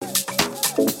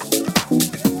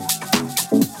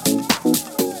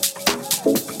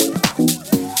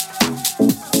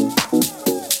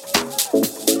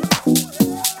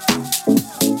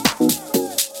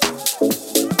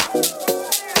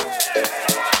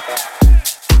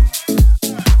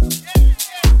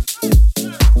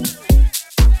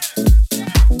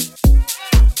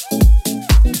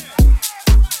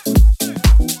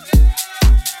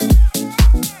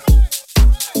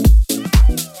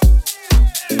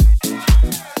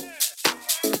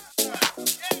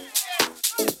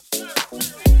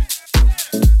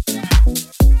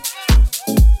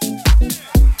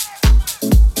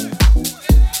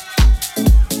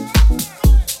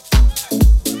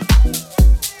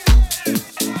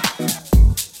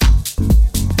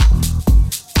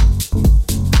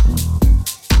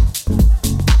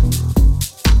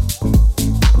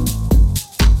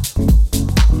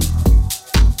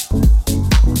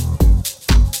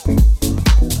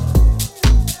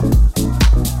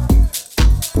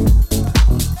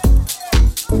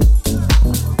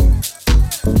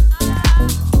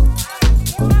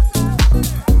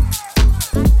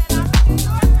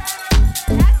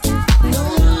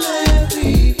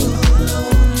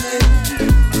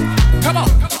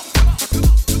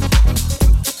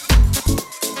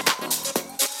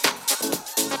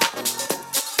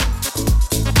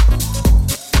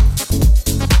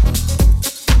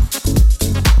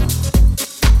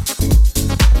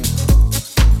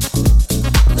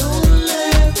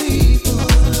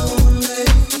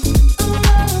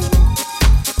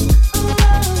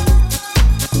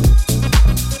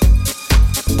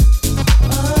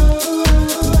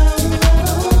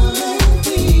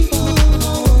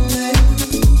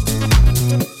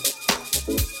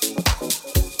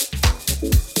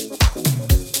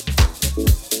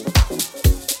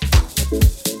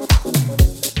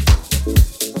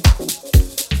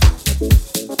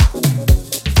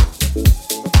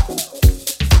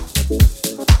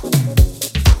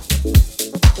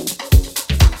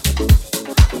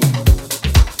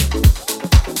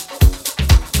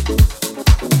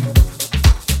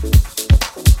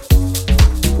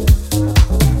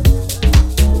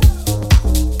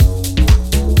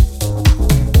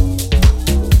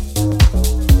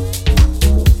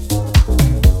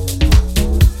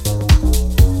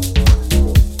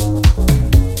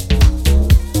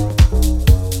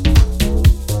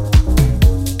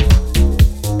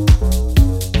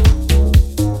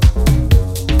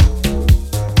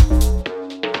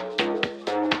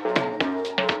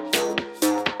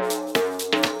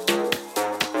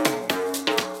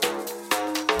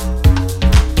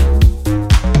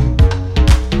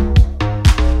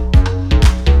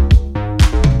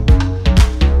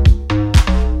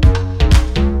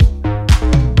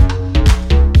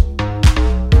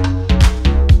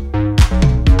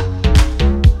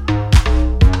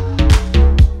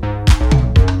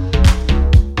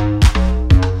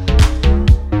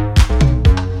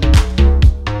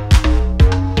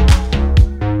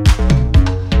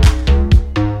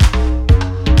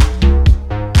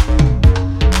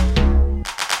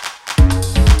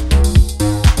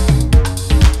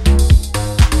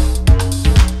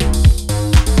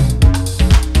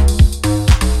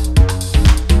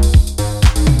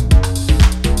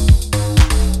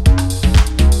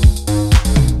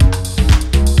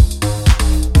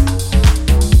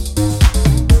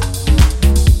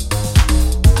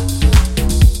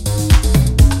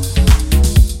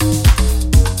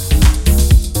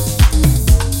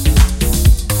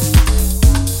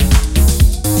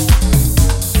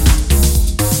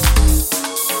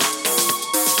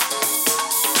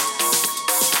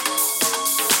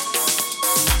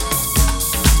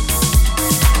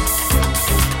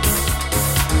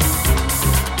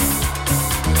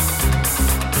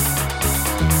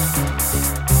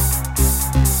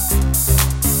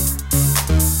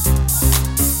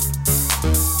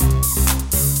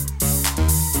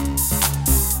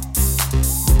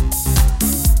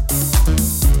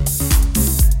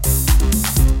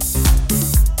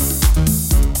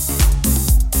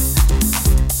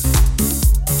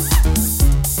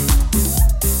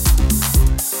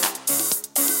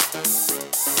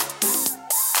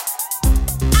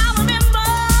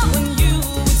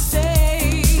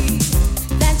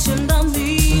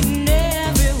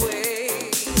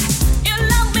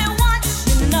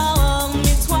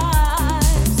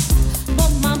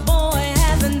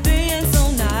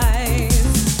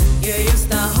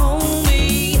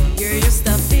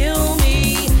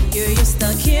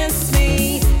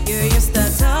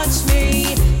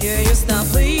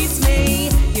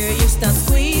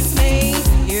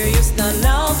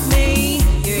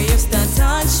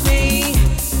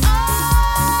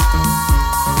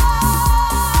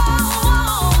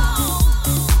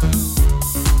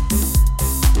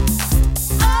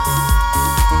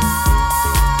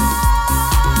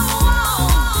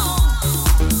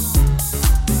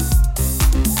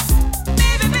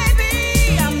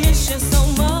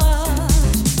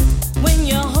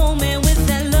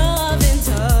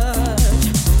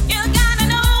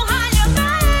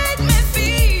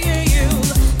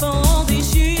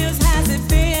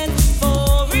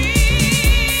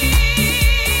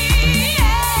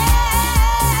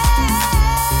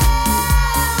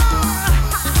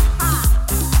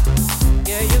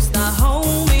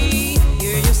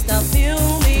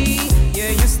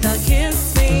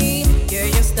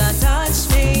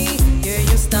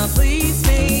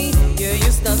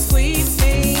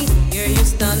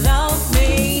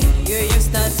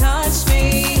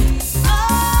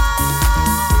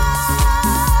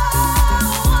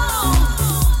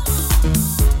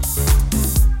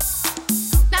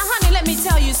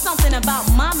you something about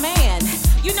my man.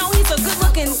 You know he's a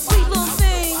good-looking, sweet little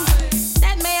thing.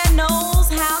 That man knows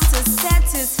how to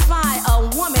satisfy a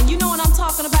woman. You know what I'm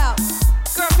talking about?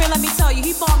 Girlfriend, let me tell you,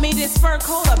 he bought me this fur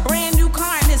coat, a brand new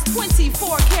car, and this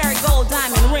 24-karat gold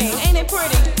diamond ring. Ain't it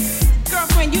pretty?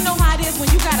 Girlfriend, you know how it is when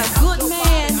you got a good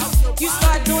man. You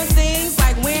start doing things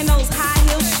like wearing those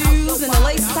high-heel shoes and the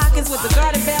lace stockings with the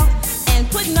garter belt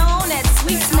and putting on that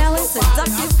sweet-smelling,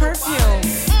 seductive perfume.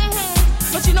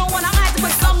 But you know what? I'm gonna have to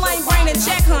put some lame brain in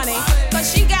check, honey, cause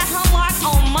she got her mark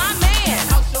on my man.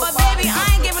 But baby, I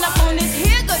ain't giving up on this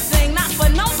here good thing, not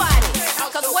for nobody.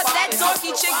 Cause what that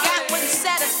dorky chick got wouldn't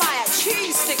satisfy a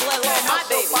cheese stick, let alone my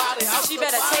baby. She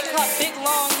better take her big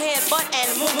long head butt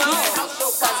and move on, cause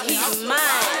he's mine.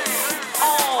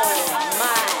 Oh,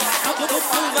 mine.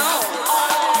 Move on.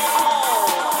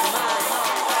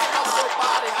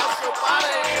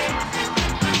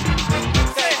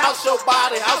 House your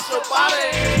body, house your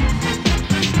body.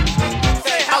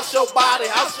 Say house your body,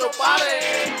 house your body.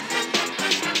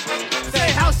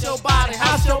 Say house your body,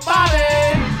 house your body.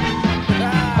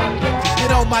 You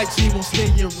know my G won't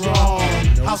spin you wrong.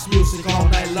 House music all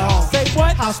night long. Say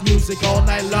what? House music all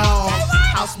night long.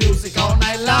 House music all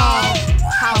night long.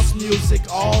 House music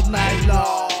all night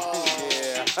long.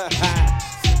 Yeah.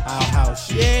 Our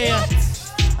house. Yeah.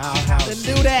 Our house.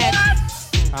 Then do that.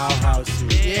 Our house,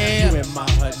 yeah. You in my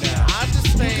hood now. I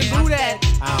understand. You can do that.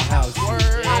 Our house,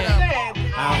 yeah.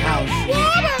 Our house,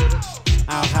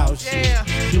 our house, yeah.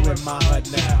 You in my hood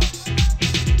now.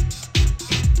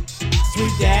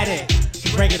 Sweet daddy,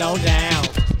 break it on down.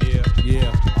 Yeah,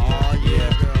 yeah. Oh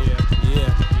yeah, girl. Yeah,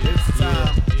 yeah. It's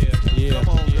time. Yeah.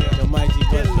 Come on, girl. The mighty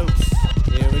get loose.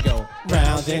 Here we go.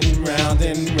 Round and round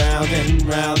and round and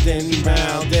round and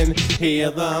round and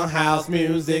hear the house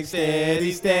music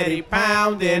steady, steady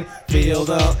pounding. Feel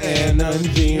the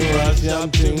energy rush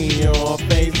up to your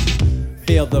face.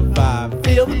 Feel the vibe,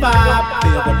 feel the vibe,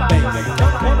 feel the bass.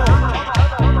 Come on.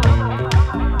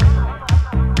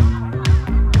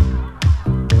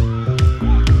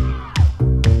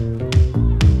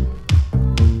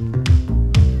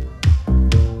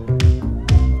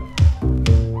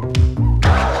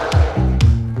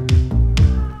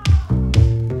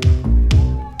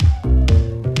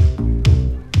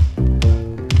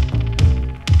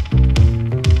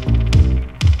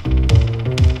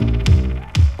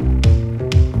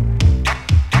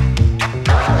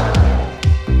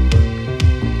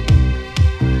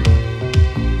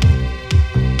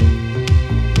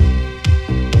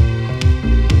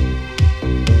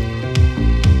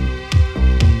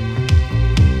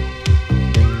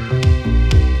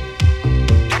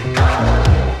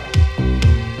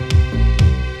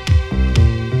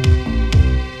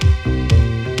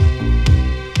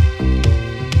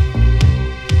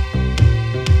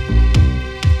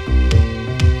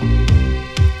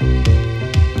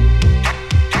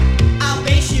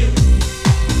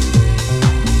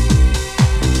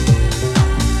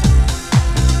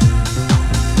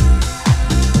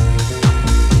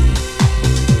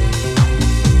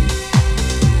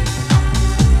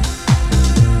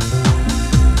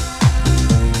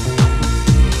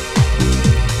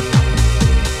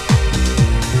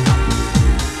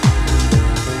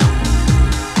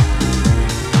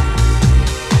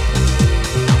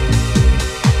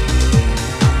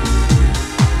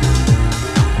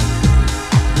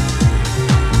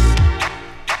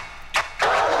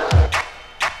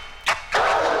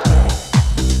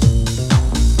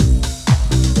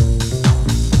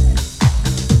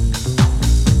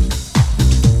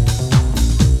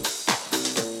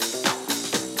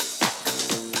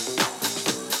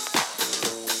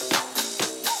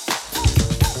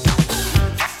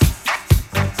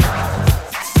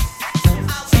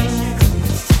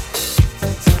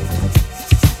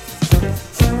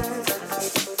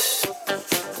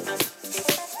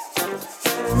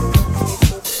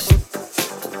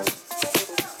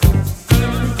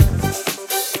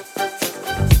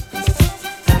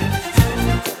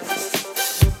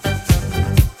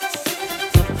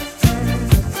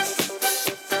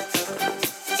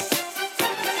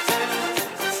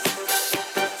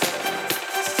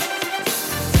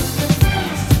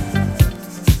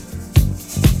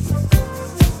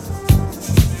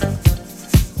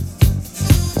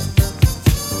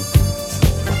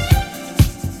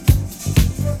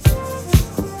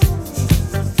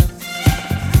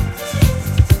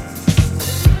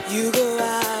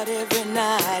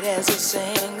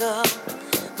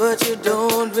 but you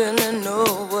don't really know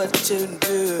what to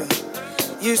do.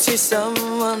 You see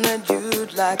someone that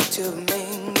you'd like to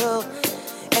mingle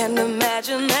and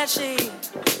imagine that she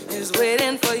is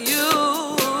waiting for you.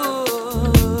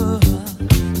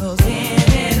 'Cause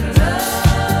in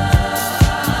love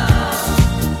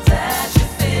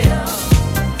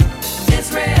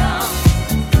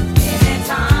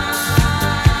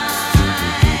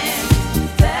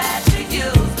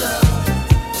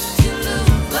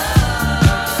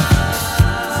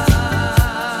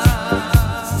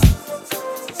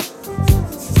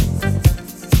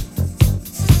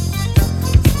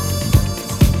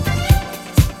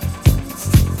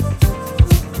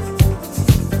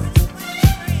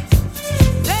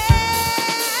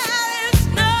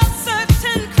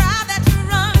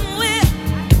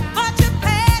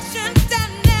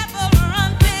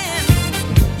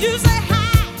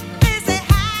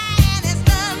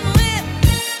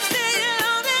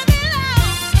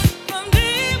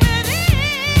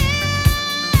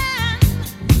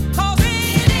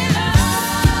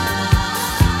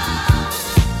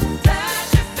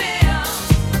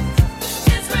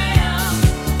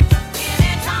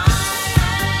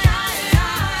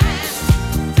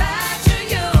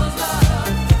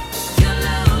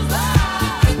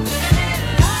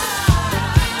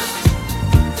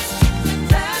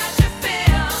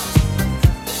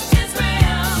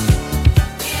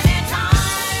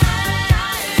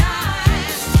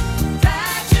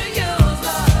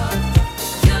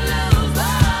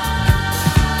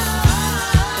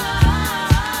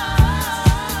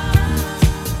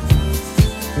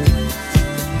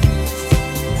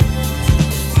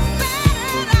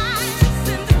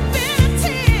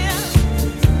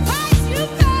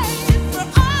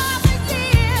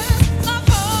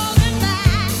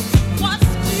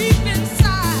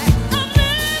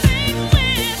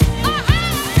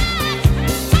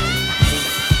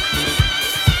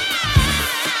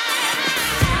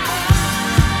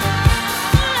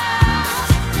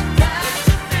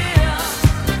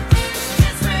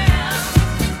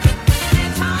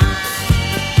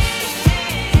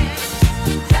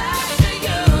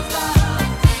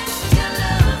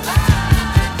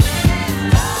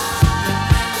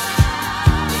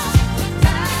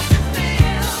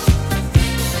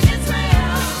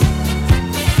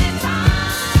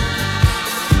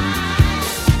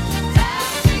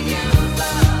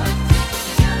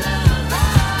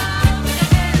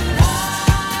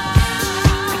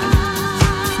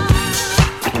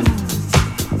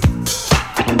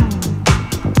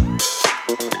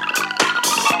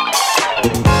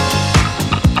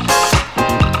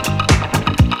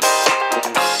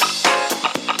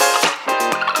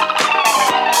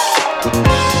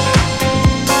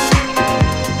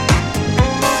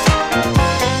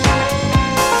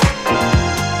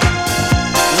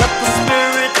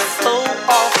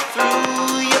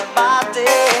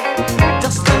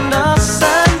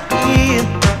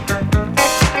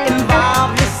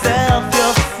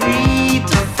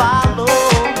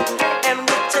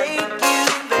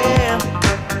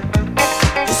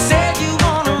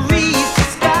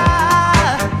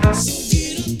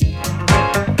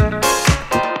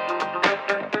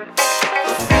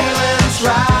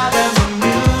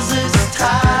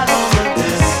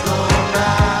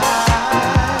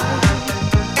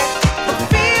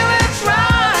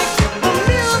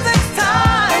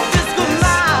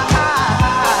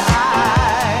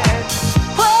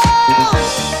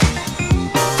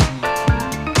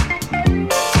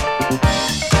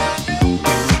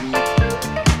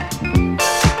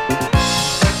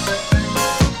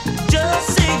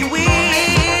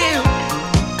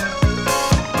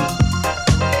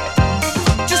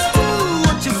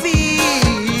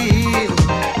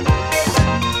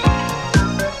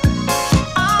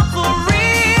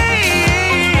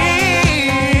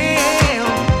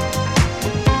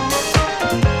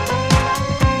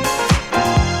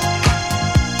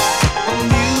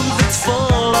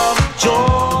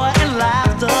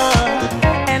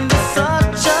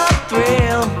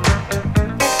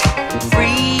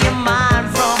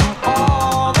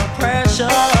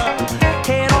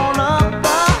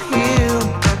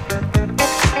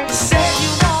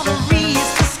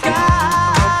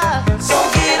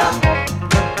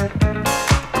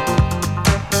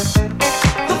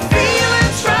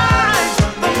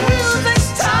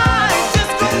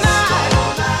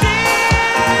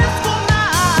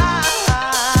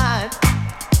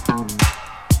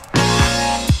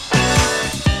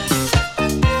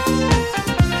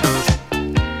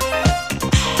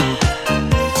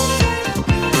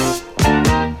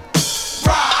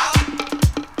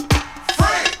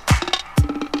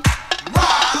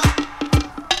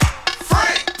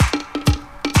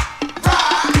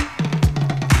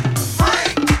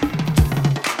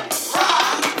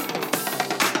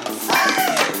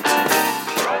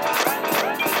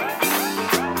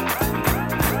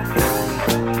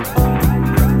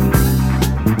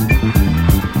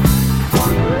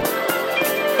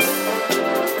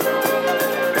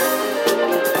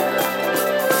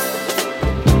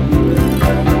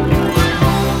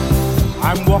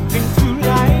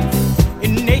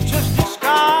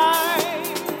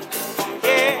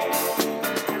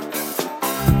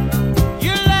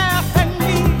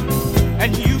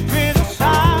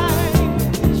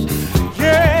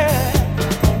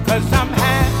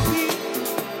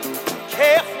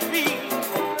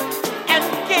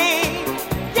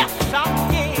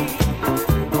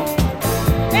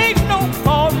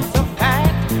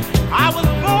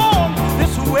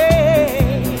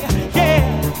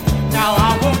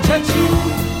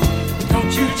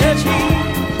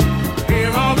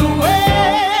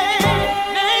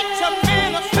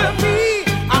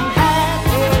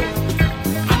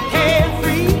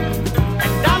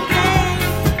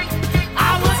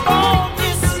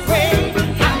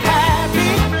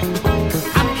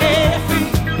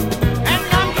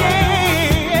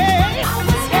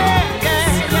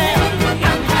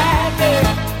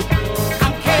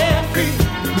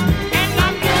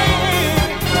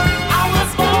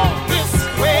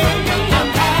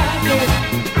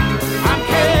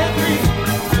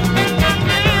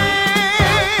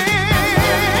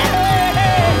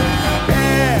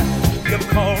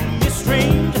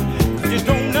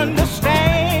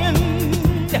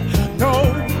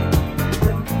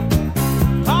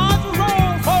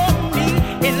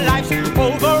life's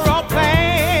overall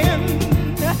plan.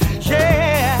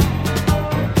 Yeah,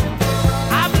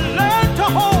 I've learned to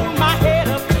hold my head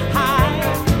up high,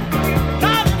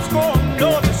 not scorn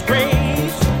nor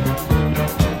disgrace,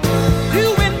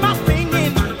 doing my thing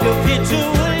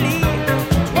individually,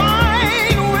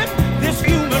 twine with this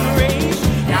human race.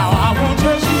 Now I won't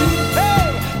judge you, hey,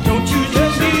 don't you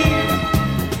judge me.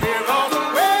 We're on the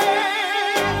way,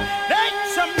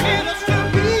 thanks a minutes to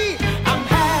be. I'm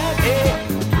happy,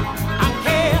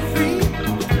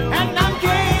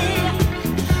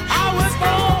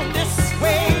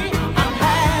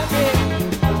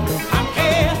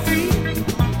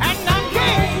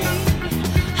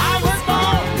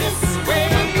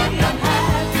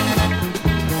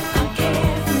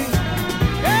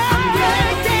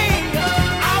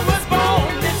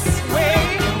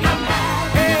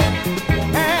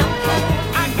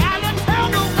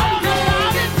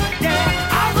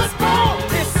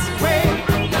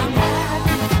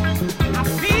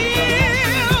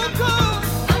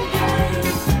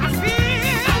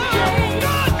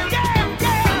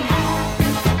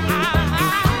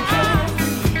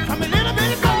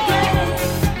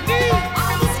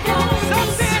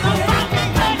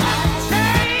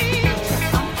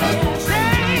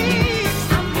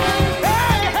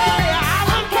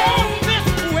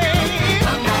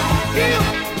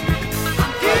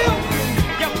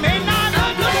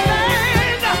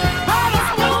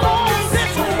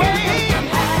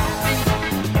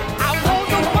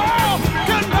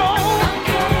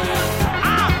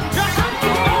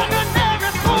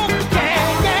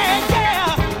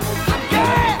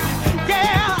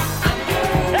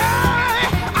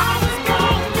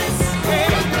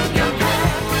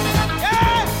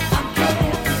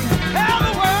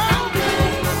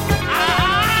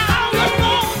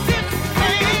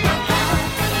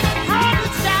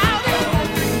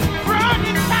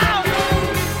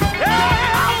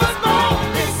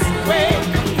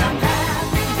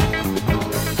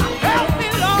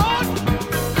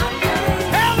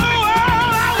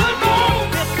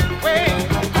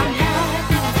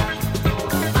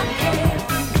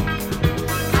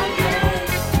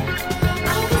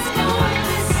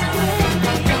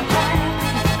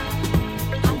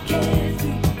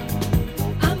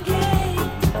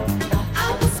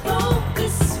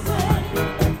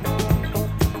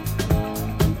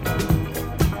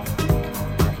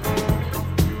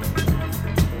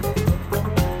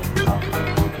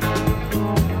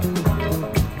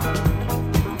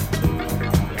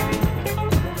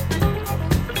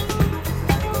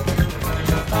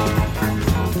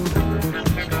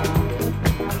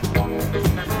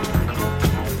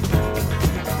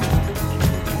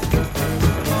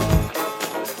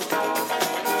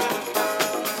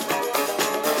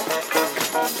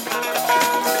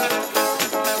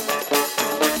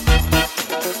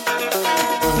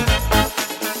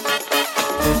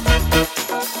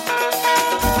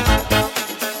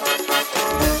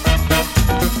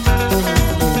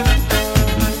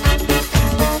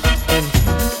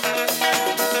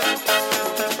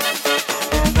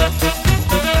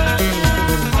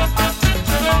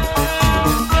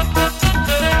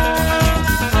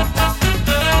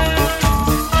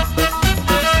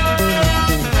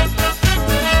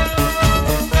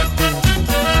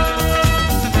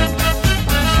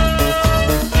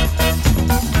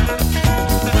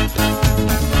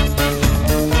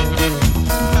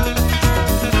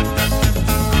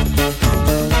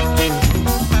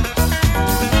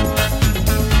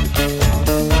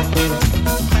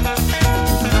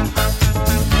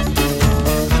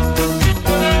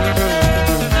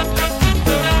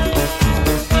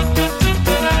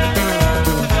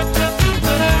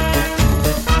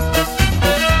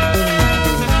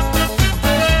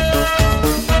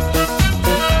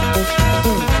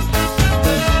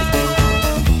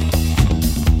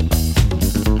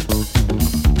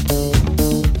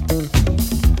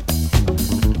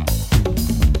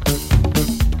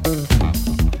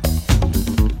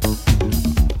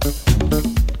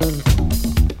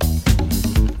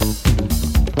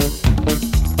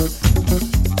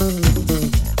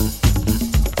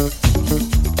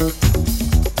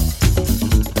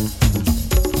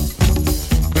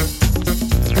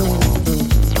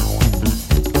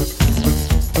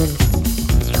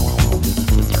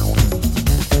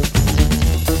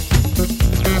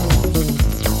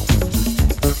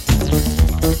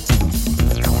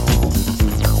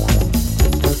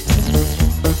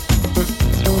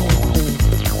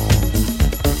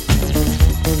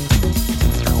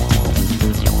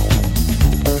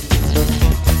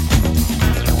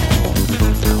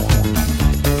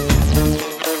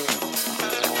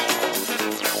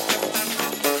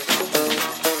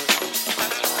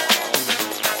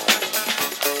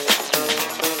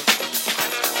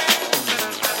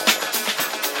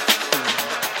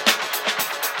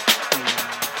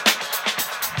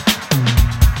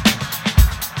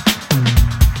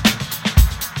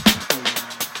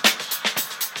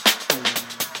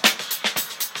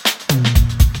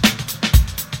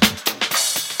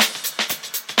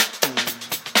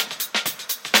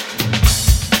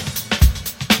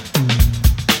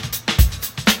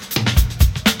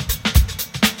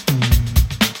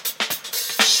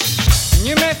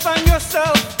 find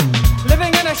yourself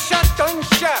living in a shotgun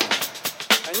shack,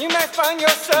 and you may find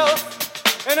yourself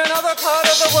in another part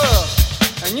of the world,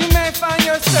 and you may find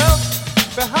yourself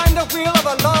behind the wheel of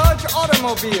a large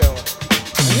automobile,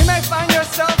 and you may find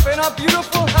yourself in a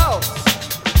beautiful house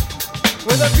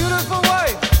with a beautiful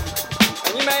wife,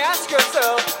 and you may ask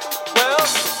yourself, well,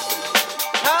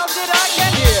 how did I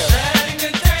get here? Letting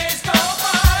the days go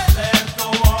by, let the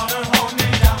water hold me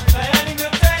down. Letting the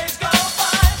days go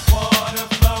by, water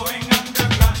flowing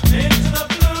underground into the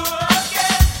blue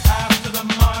again. After the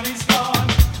money's gone,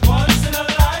 once in a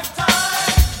lifetime,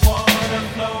 water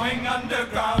flowing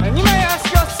underground. And you may ask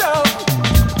yourself,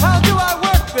 how do I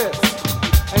work this?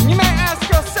 And you may ask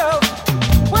yourself,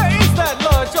 where is that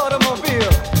large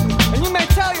automobile? And you may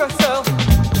tell yourself,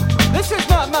 this is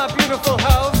not my beautiful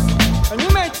house. And you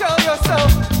may tell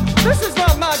yourself, this is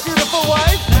not my beautiful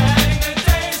wife. Letting the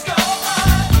days go by,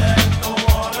 let the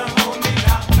water hold me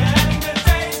down. Letting the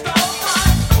days go by,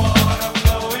 water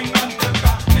flowing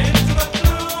underground into the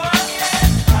blue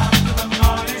again. After the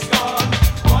money's gone,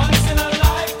 once in a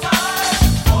lifetime,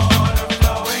 water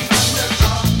flowing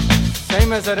underground.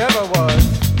 Same as it ever was.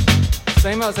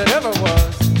 Same as it ever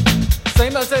was.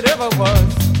 Same as it ever was.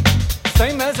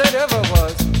 Same as it ever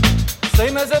was.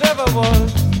 Same as it ever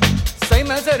was. Same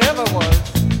as it ever was.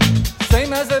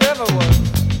 Same as it ever was.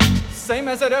 Same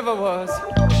as it ever was.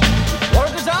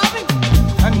 Water dissolving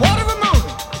and water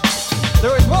removing.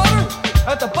 There is water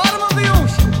at the bottom of the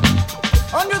ocean.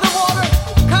 Under the water,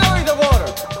 carry the water.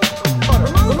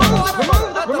 Remove the water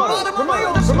at the bottom of the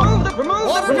ocean.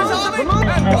 Water dissolving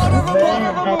and water removing.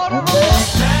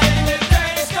 Letting the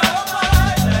days go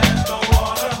by, let the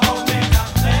water hold me down.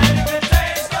 Letting the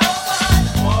days go by,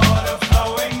 water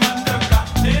flowing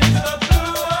underground into the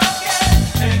blue again,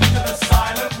 into the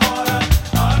silent water,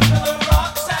 under the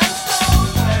rocks and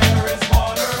stones. There is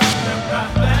water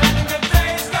underground. Letting the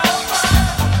days go by,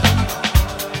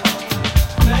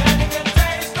 letting the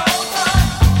days go by,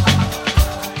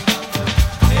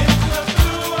 into the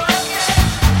blue again.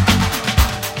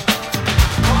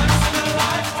 Once in a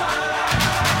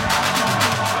lifetime.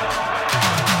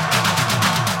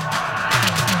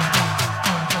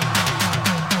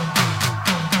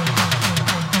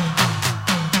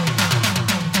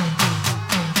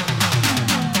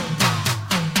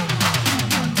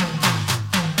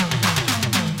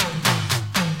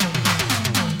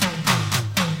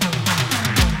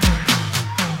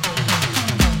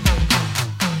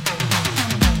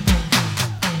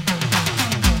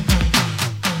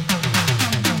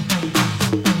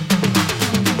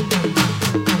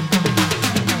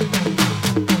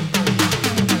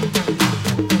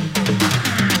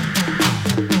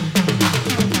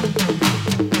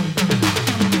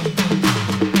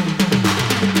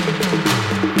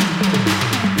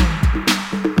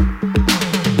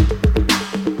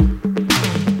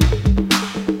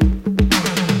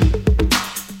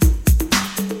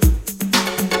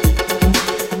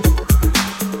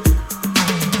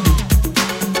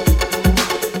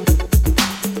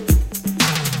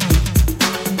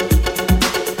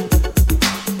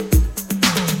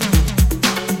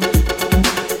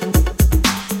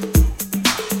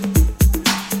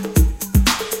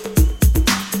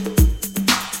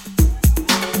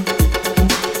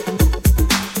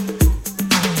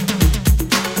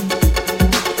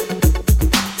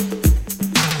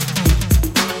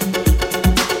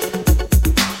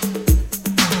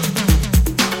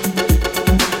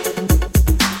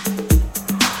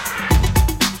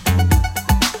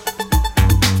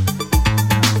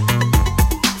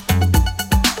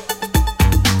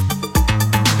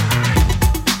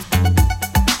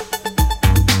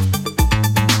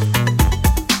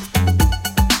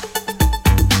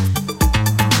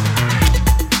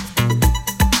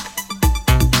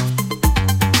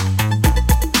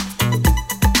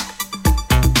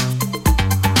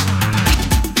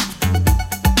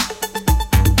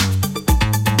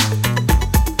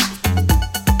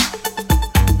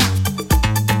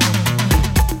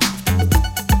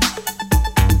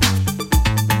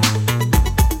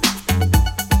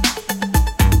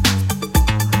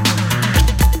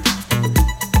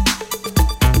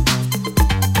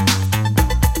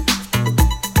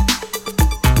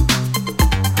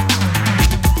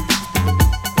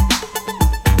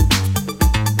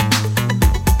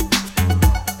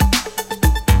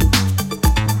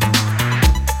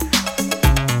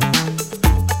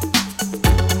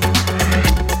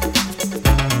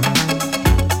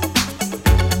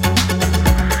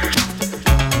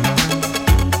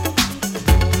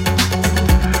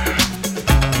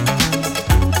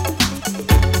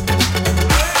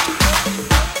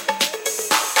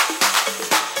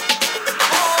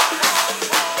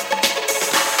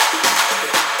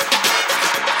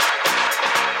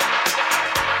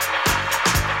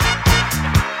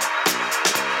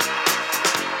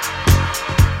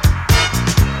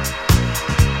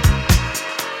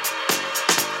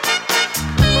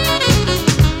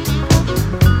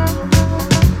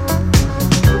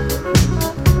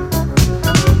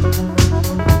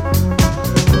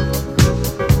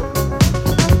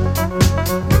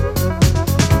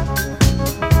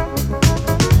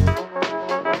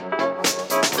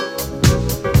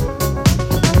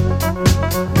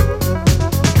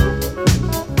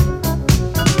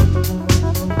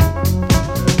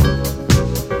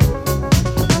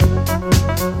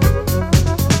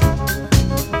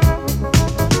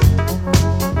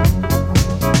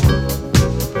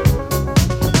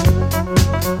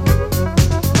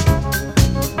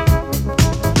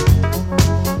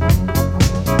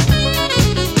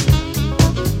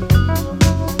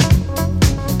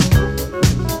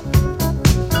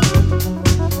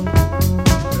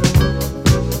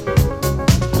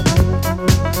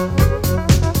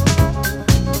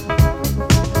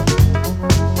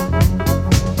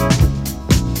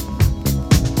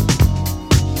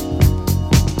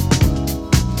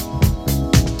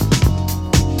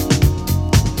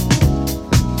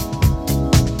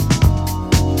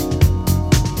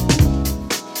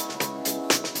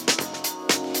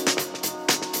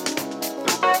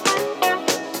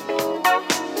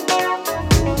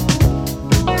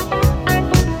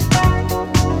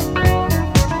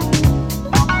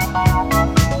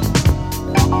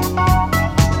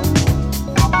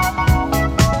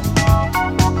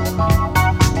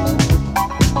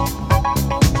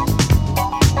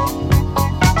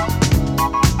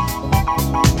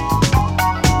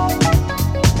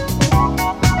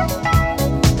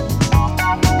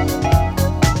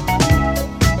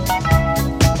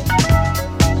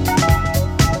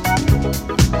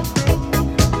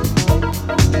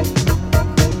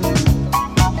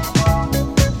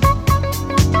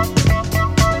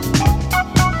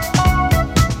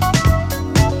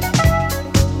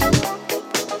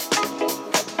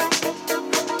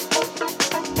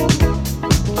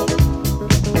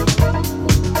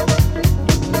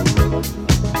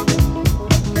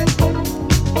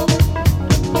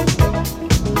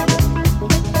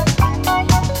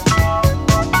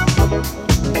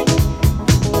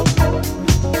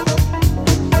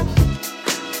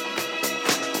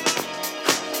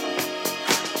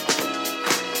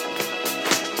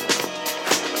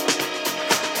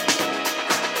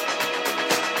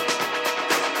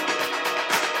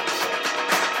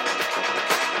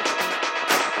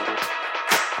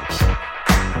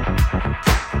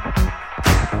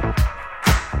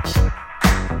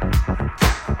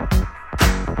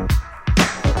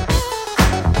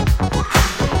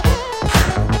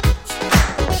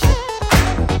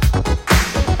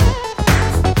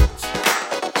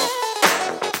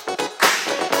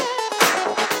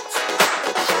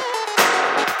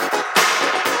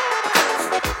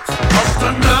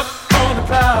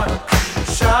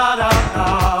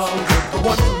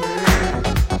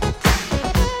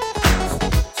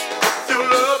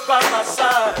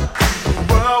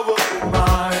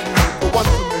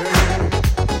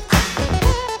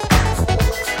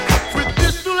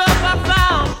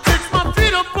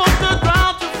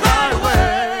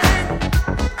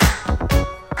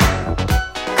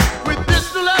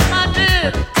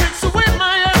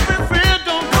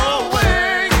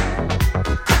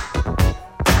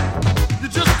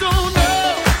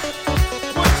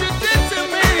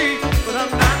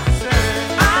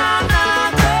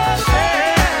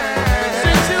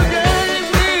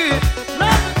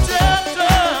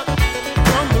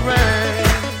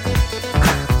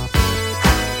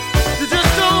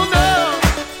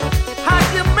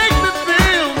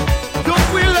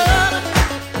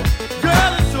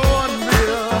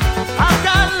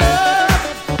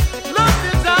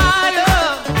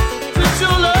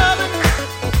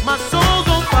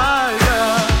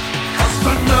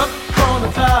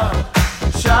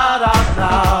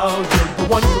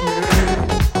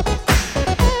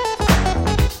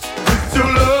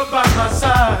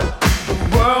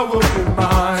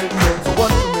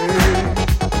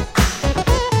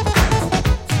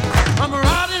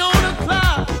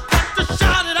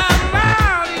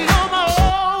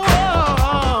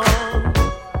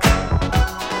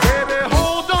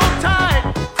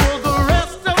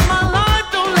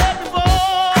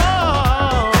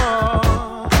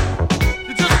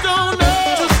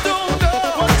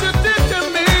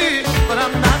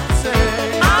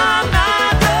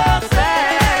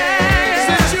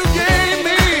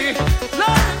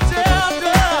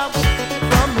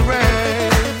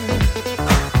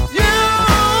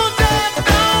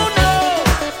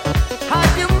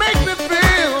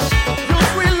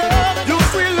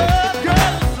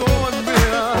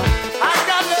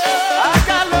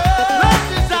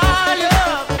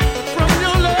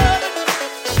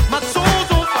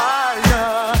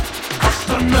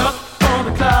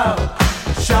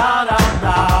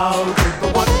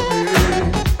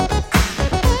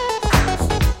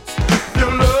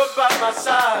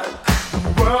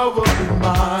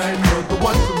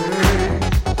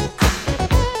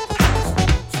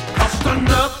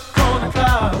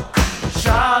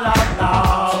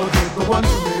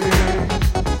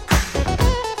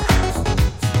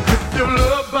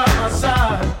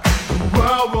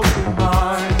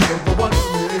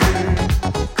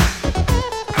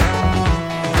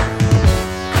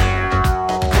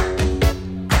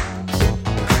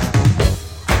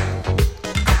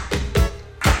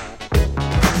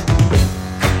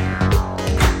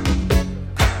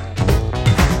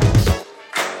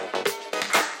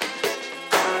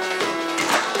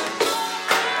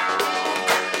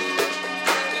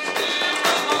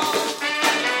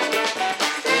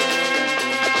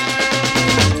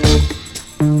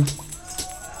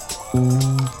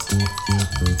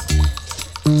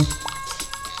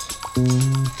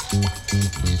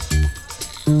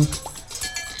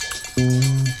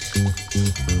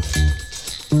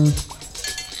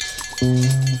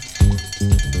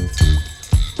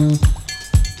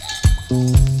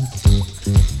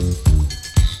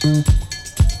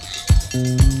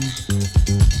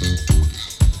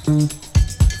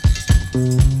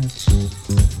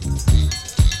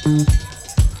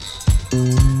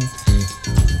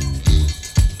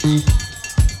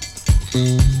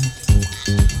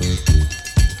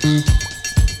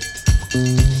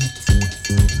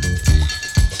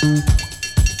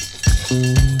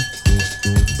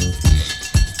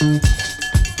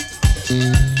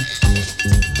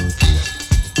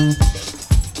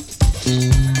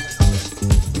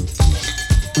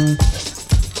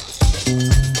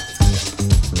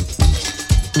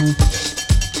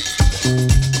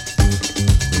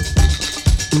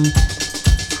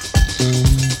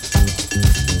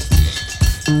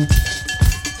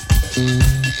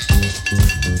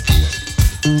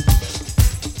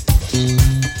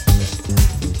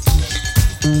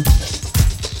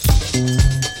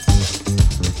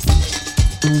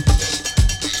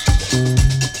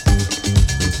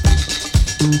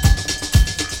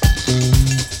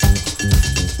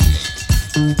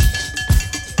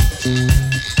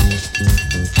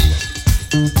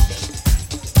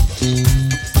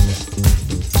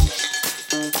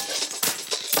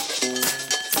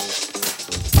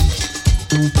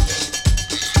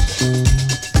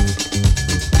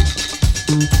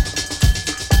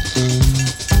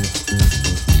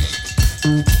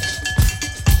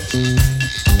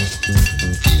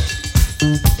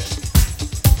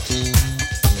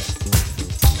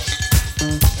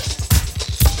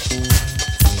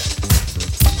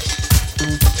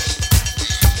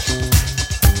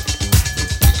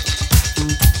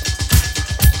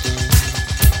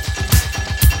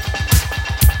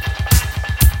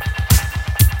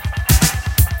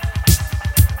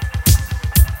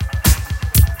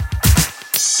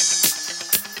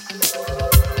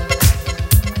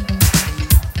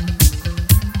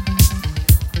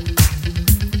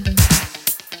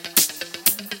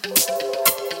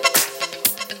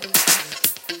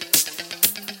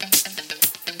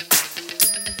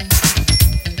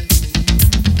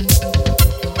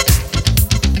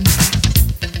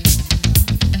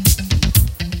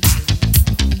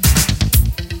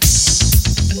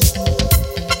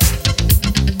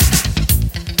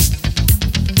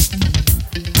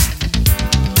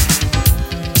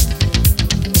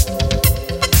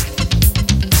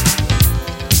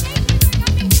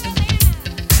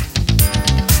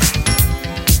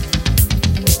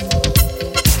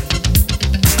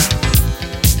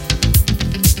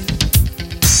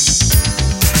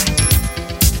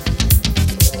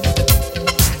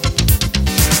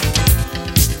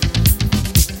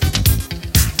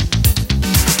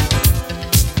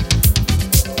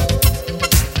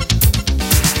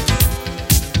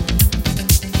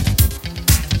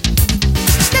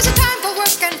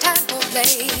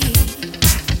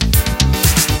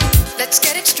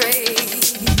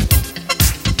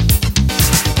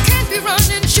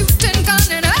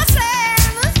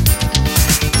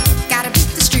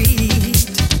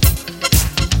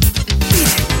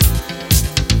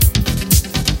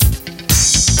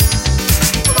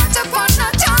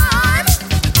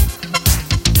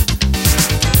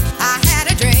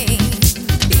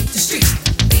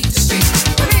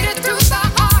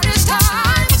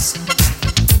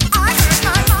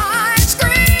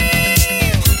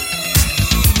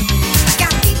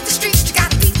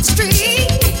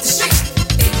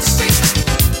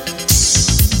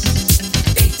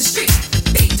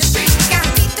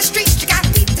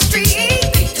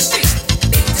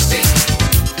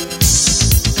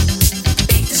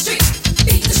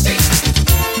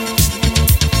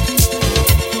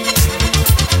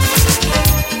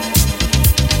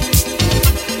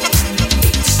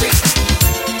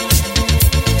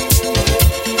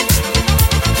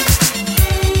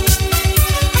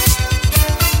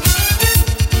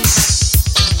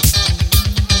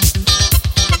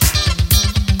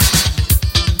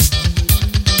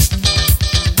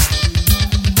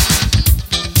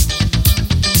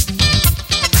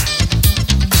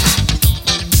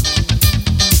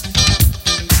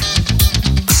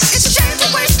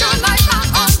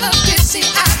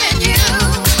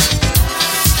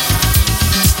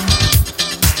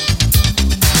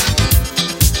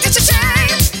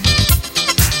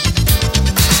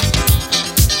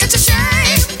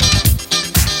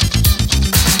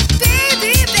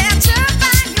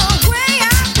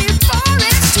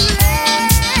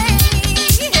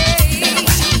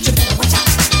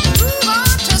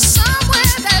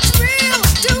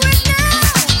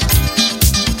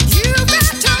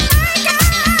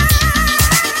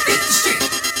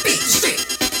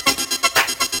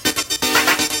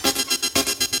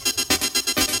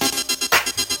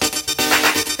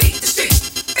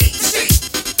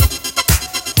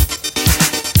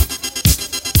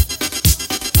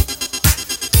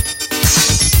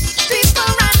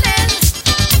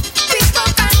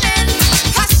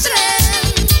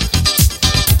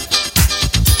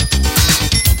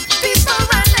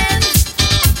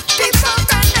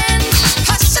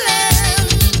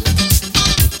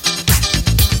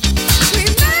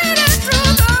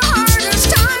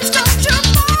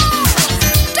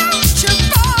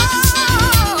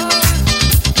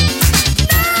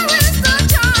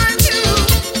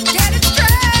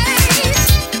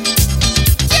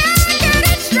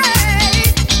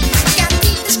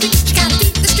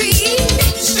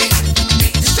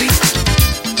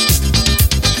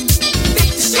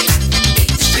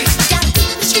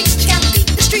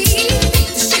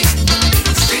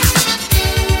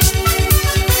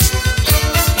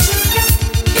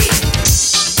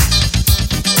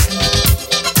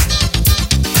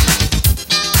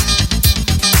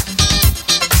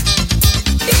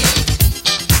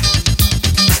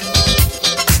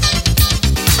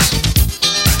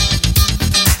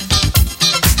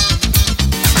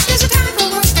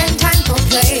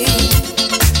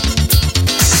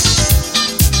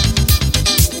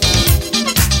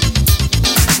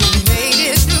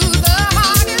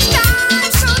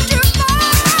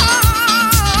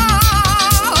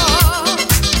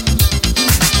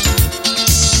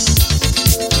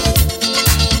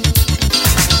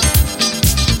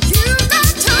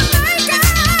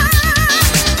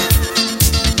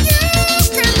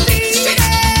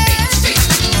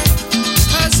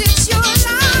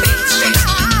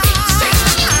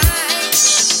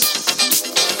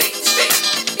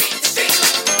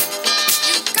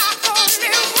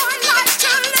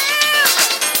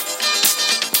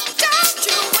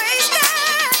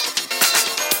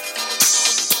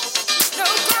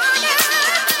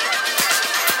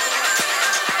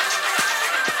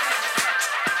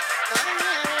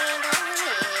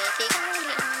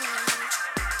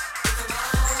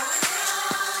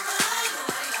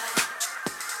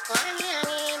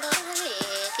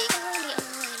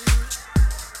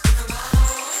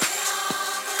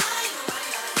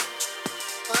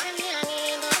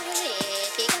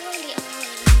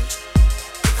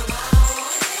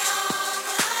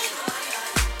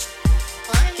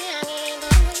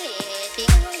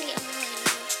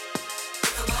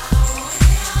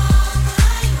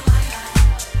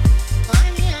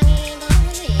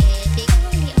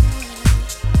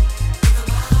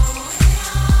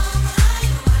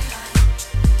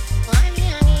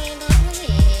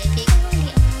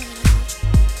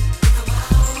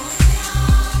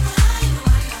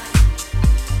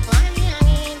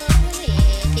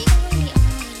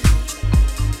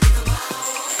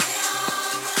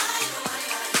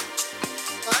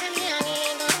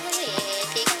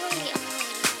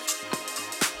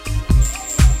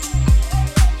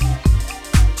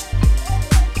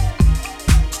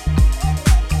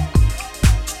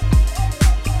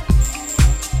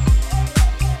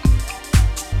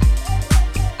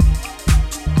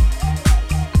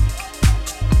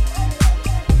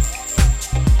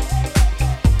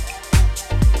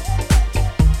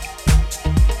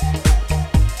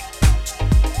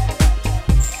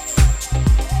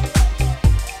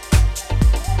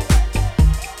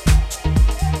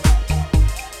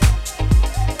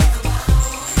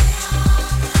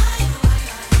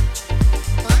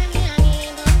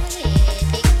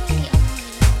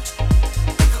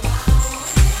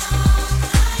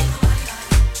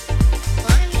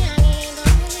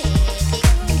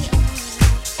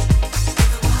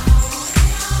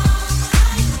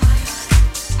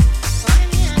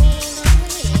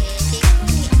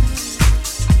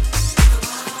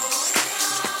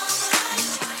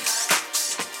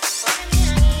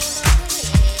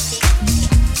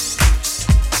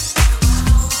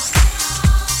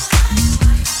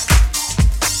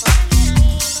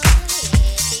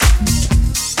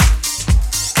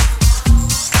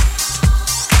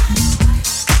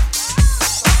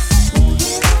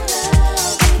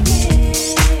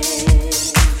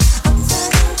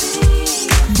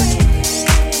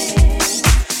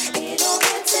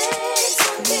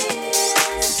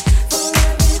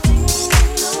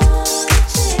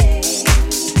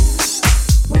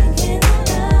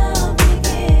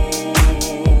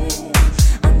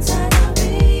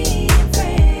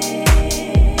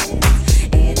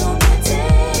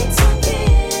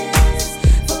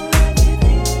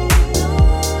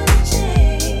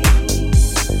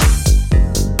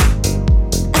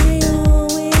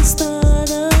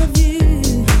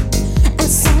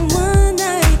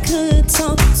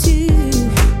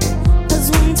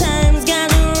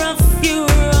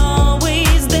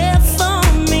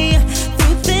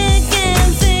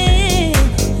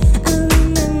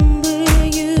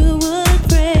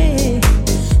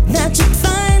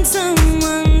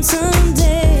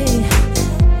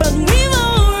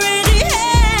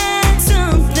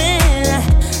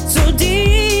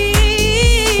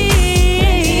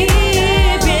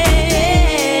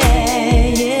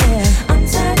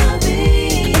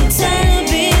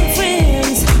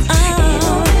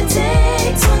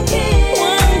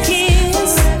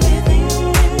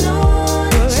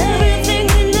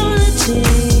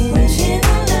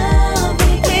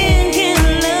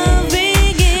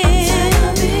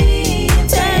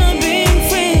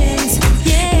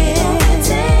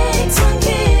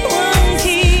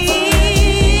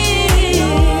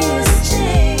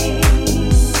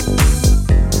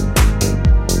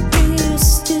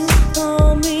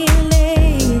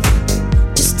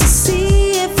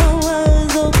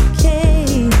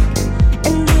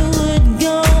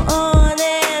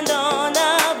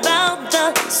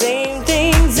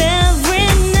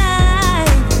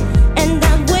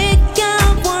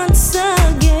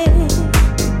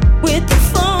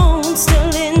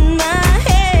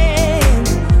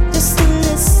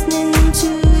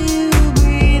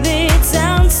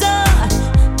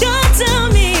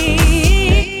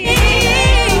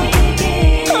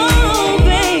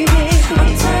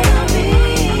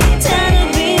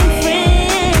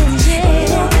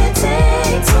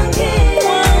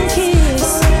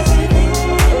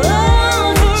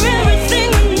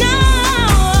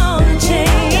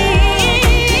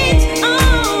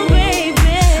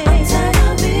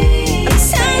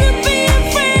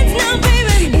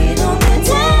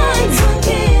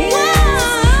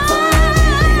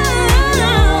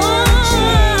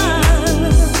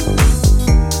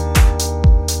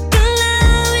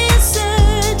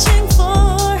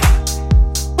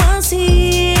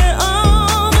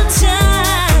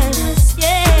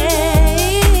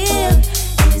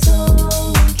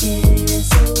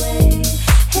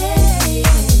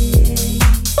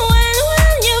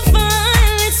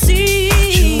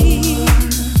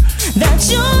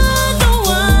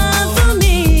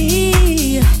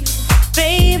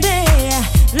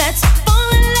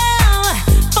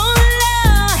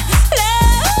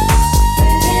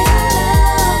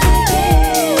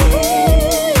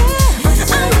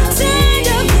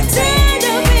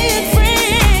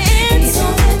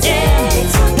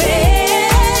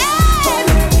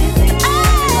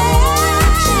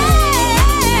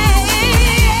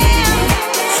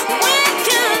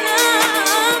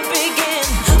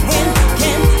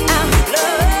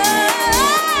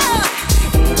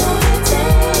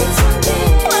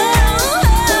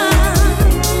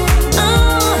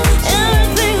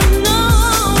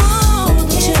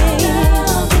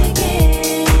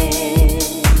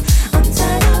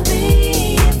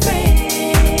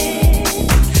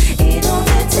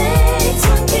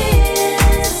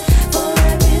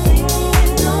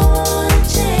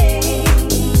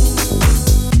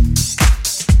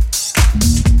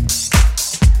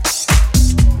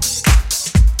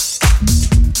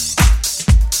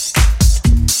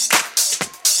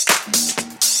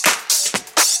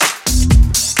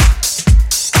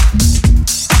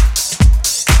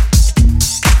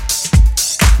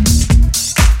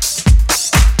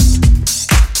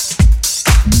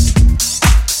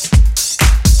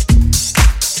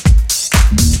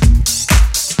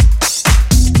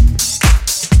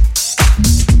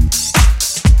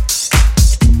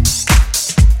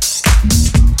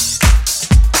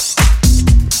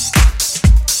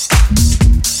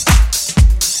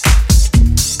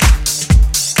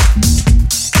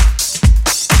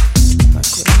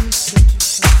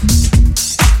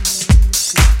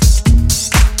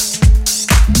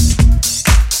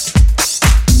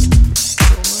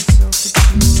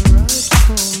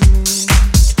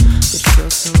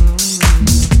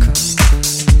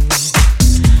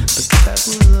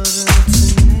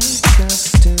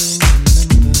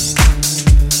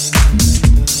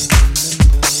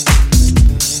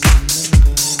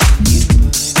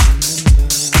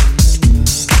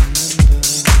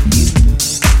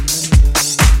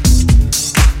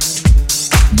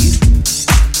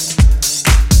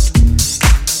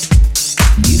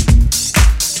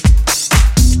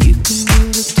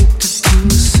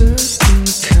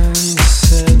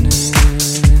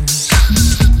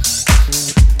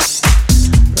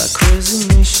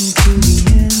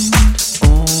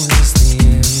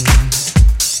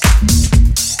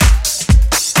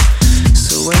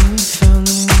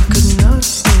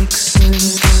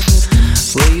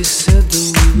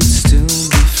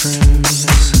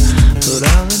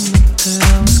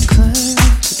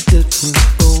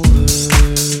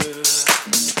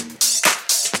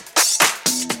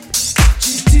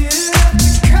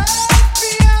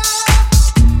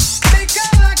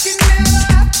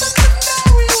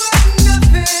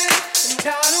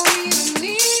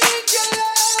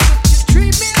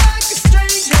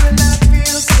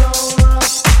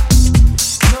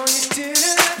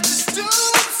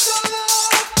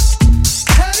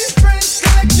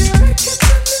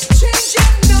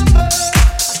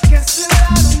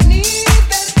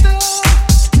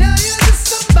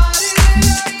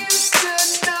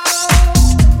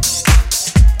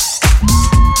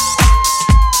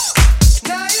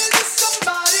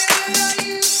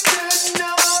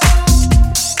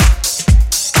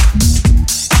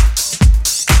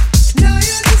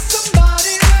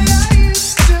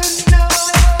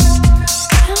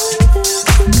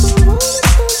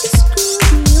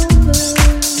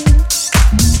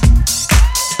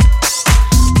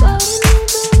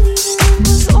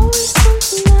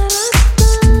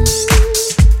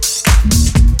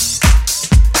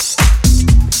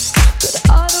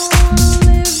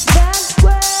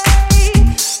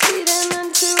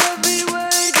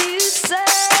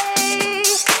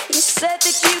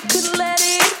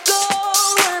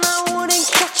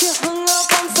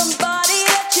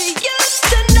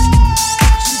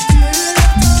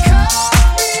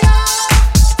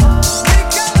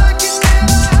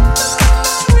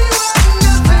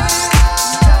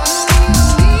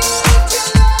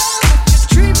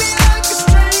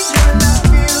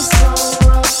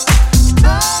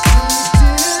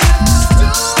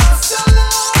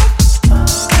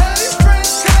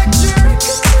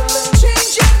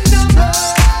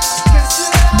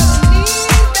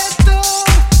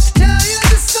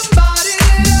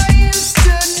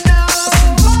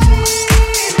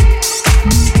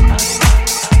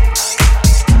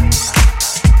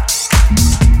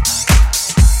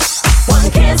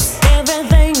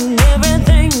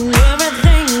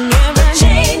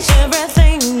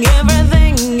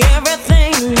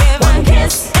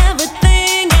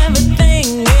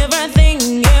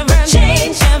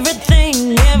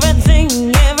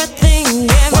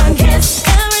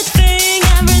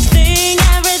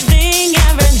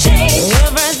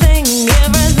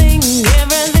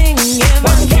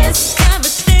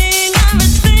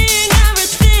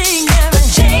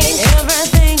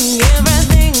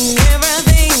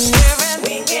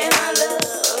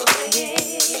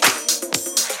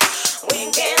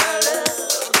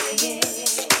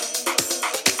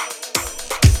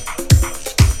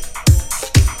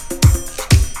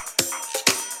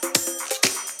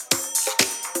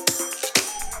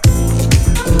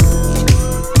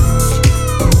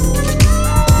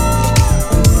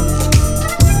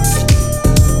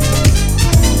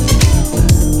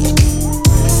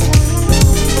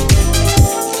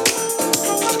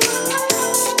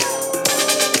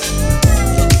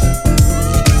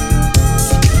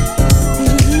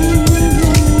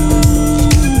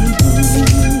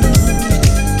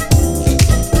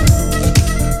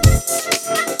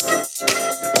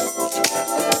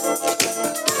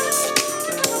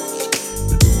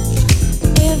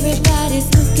 Everybody's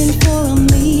looking for a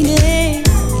meaning.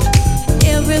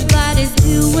 Everybody's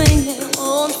doing their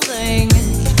own thing,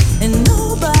 and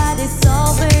nobody's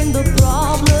solving the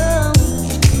problem.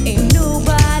 Ain't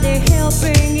nobody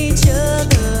helping each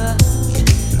other.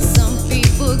 Some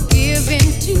people give in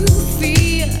to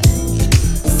fear.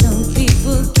 Some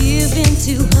people give in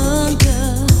to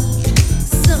hunger.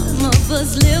 Some of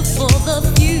us live for the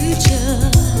future,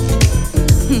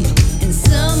 and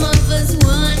some of us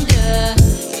wonder.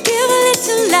 Give a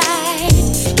little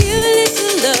light, give a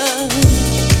little love.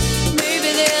 Maybe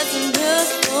there's a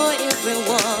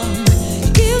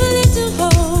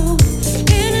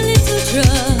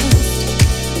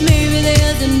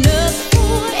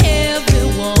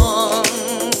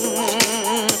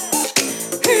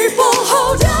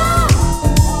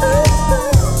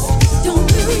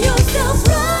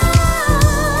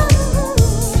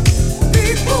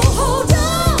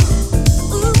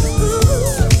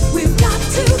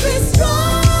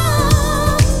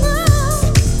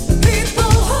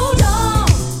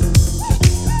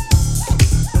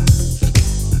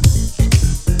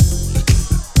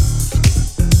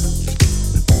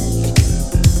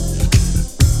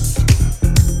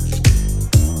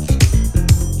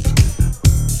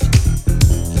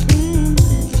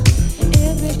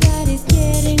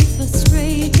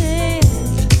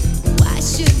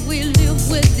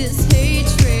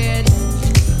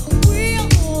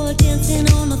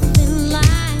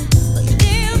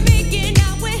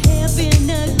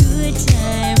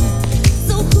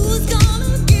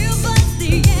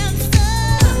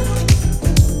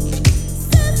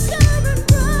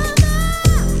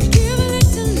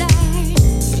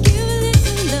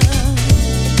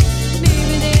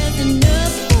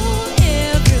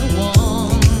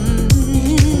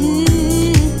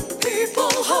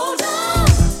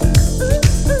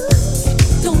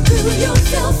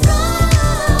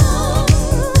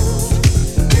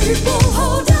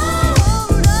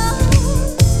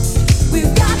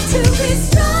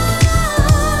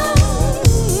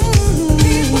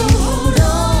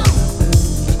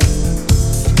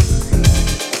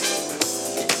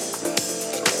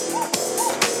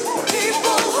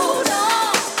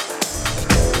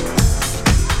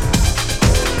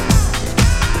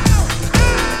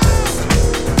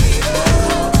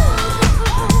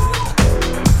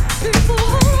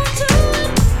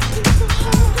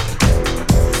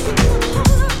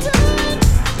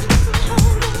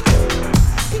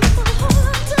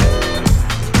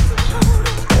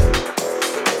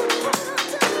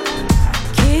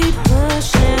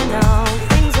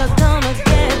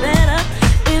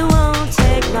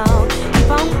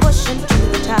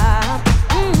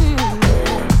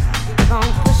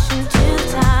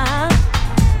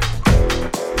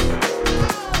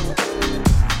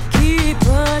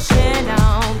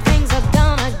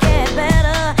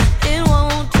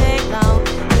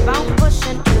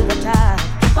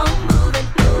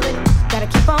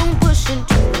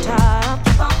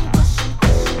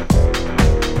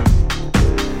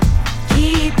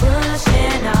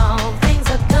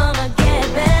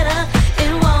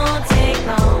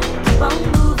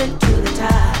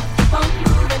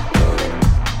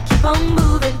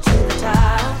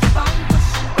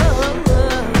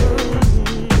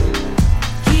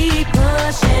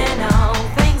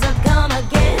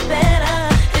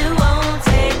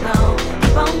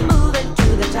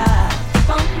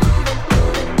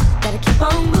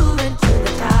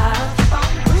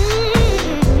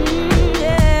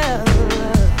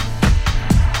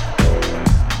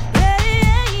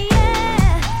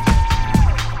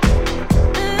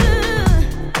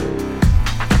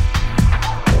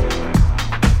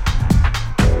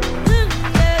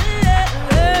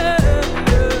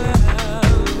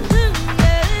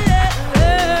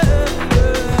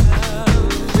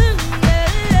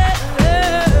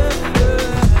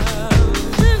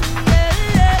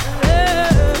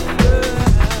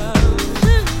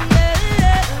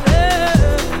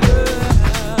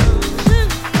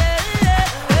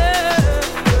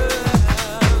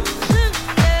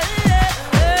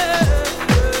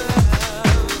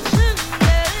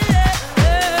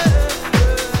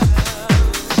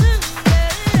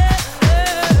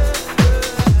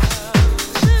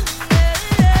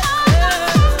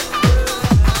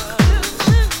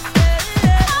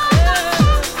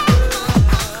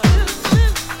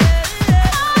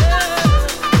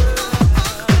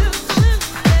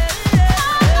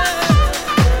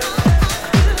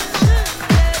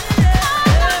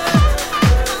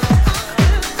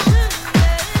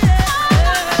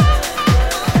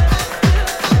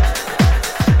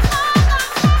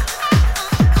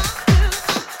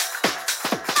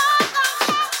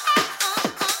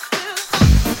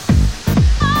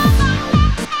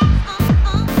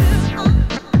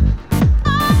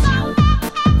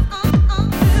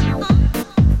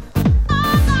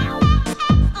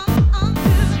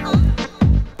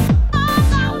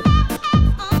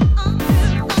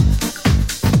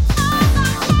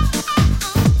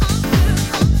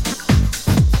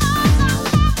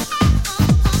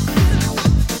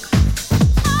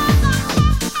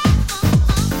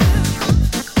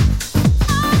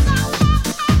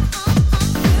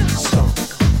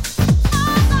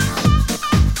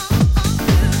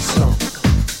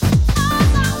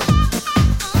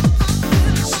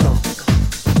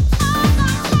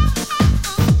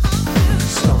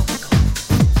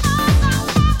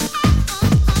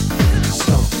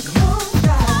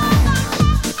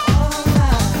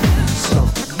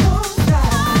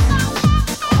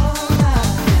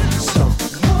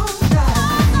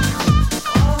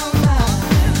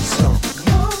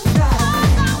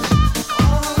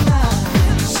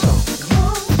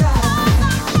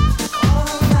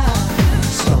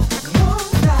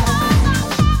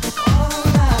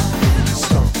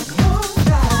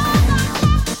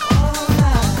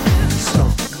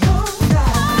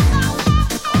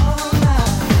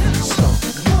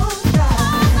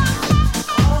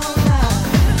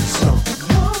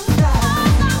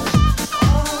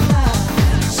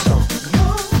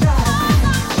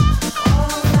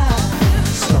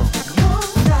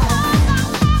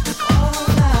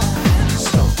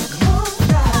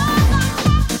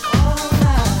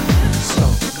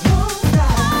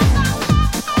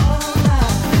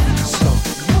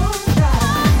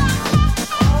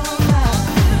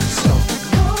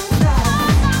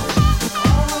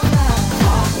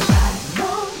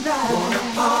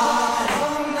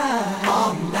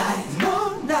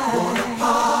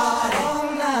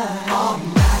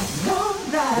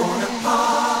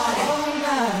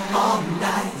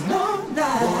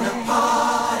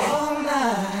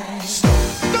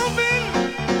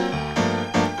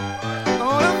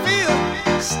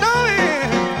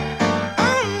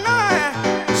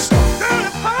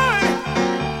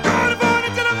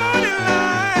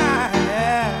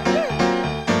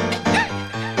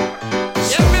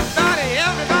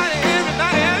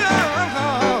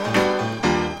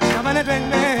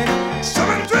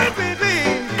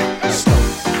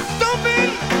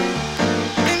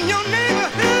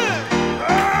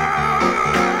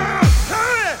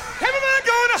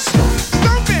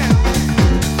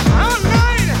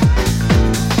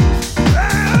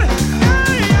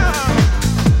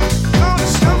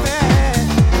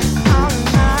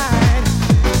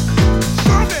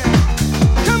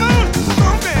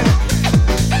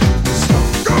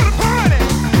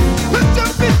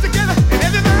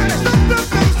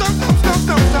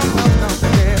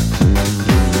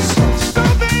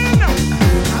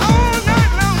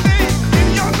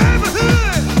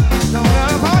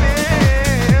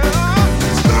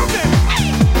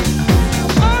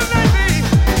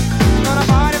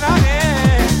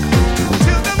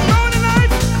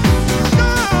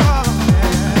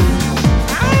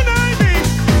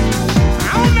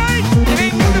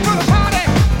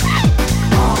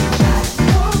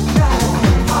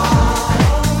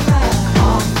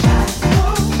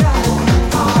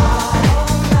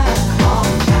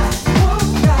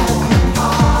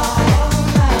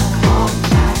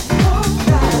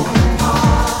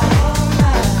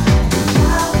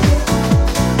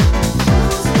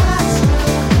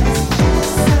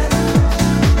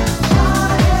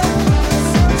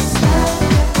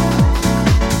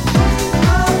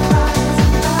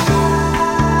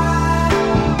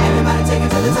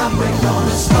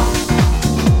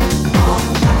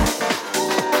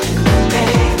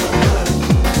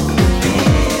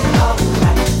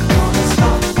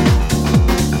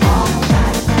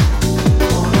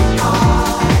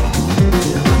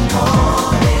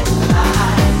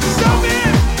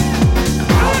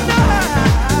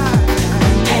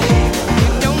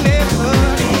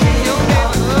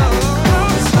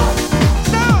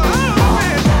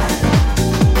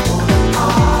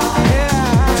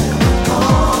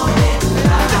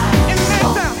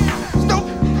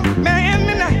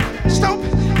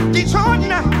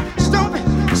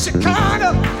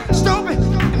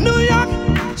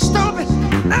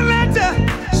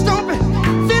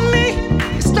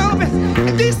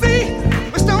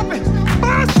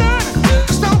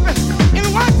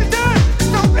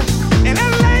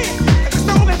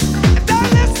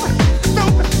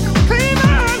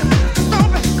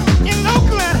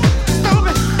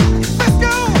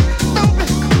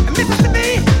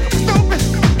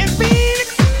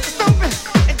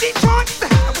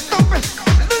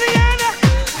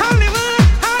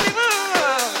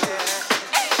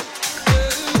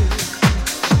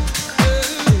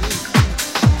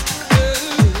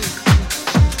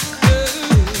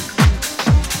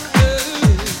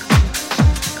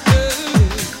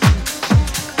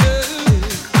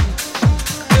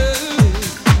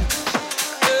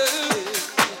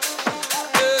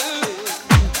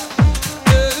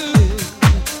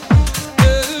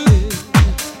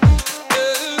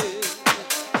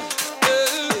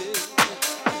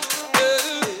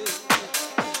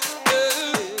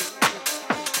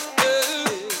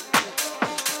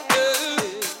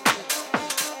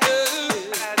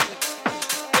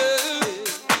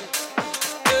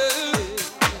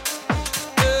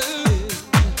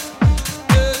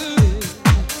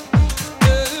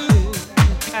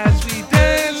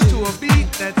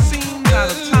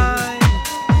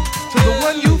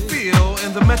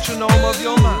metronome of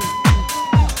your mind?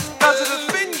 Does it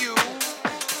offend you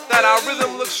that our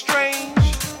rhythm looks strange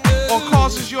or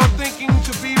causes your thinking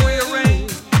to be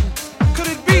rearranged? Could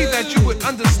it be that you would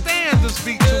understand this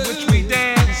beat to which we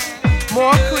dance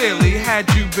more clearly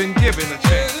had you been given a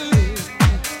chance?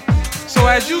 So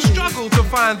as you struggle to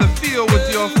find the feel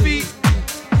with your feet,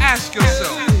 ask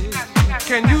yourself,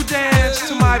 can you dance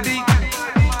to my beat?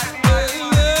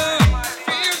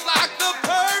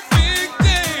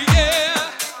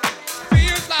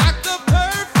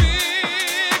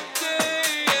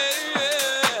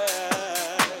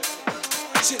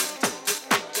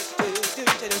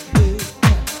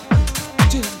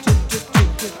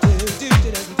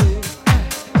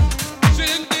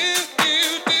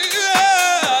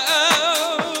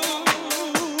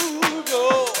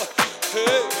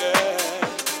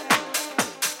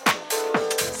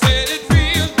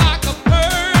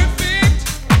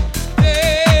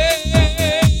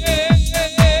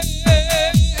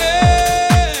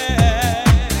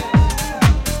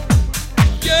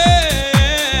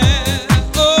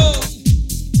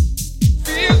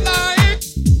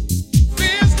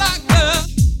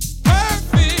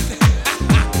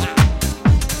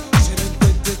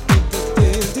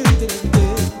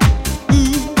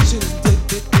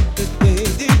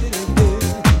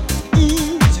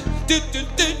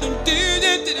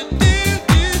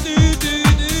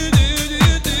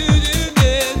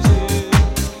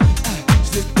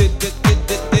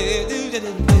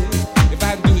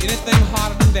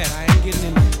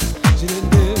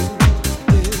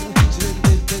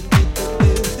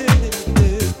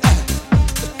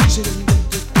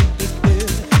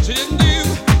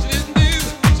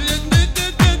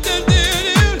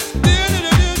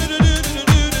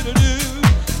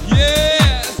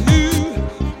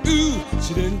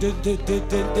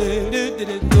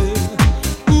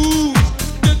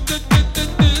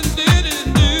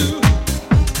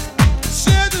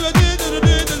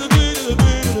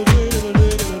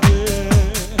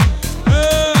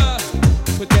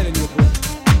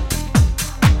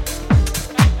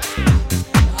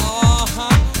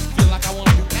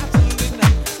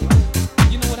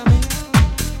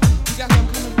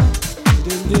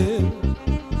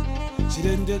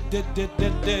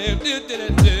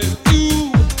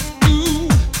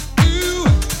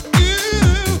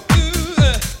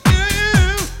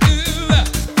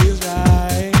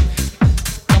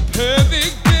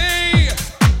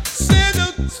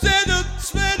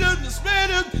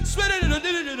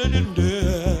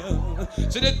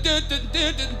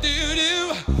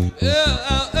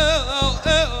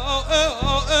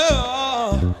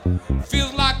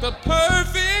 Feels like the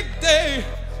perfect day.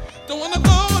 Don't wanna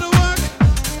go to work.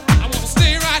 I wanna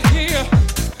stay right here.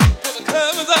 Put the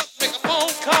covers up, make a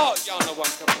phone call. Y'all know where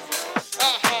I'm coming from.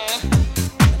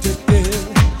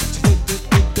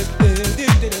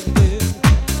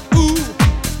 Ooh,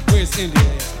 where's India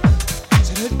at?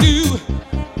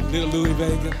 Little Louis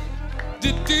Vega.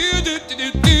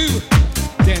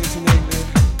 Dancing there.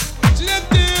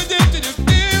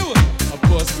 Of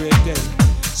course, Red Day.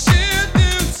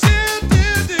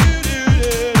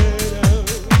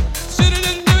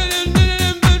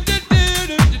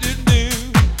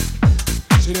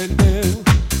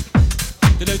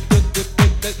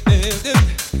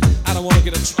 I don't want to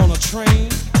get on a train,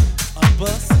 a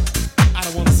bus. I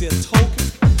don't want to see a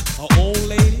token, an old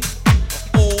lady,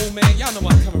 an old man. Y'all know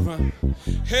where I'm coming from.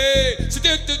 Hey,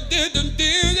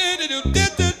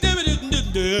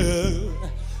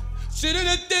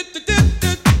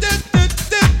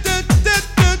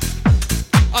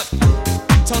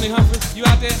 Tony Humphrey, you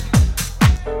out there?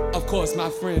 Of course, my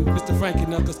friend, Mr. Frankie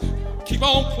Knuckles. Keep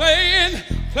on playing.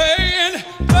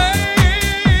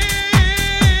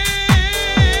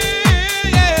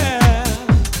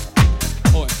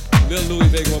 Little Louis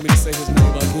Vega want me to say his name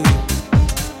again.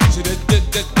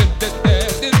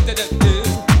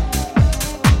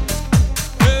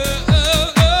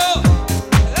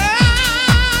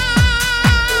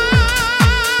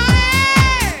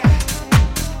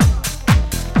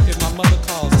 If my mother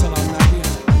calls, tell her I'm not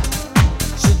here.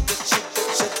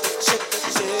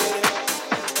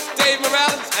 Dave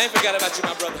Morales, I ain't forgot about you,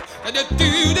 my brother.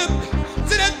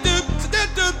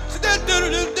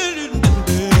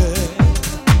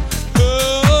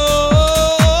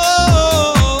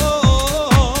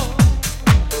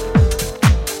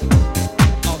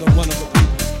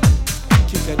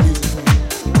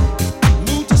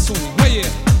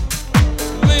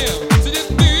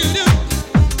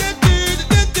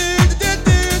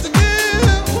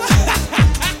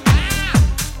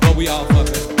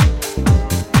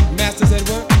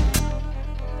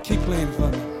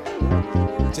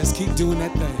 Just keep doing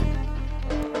that thing.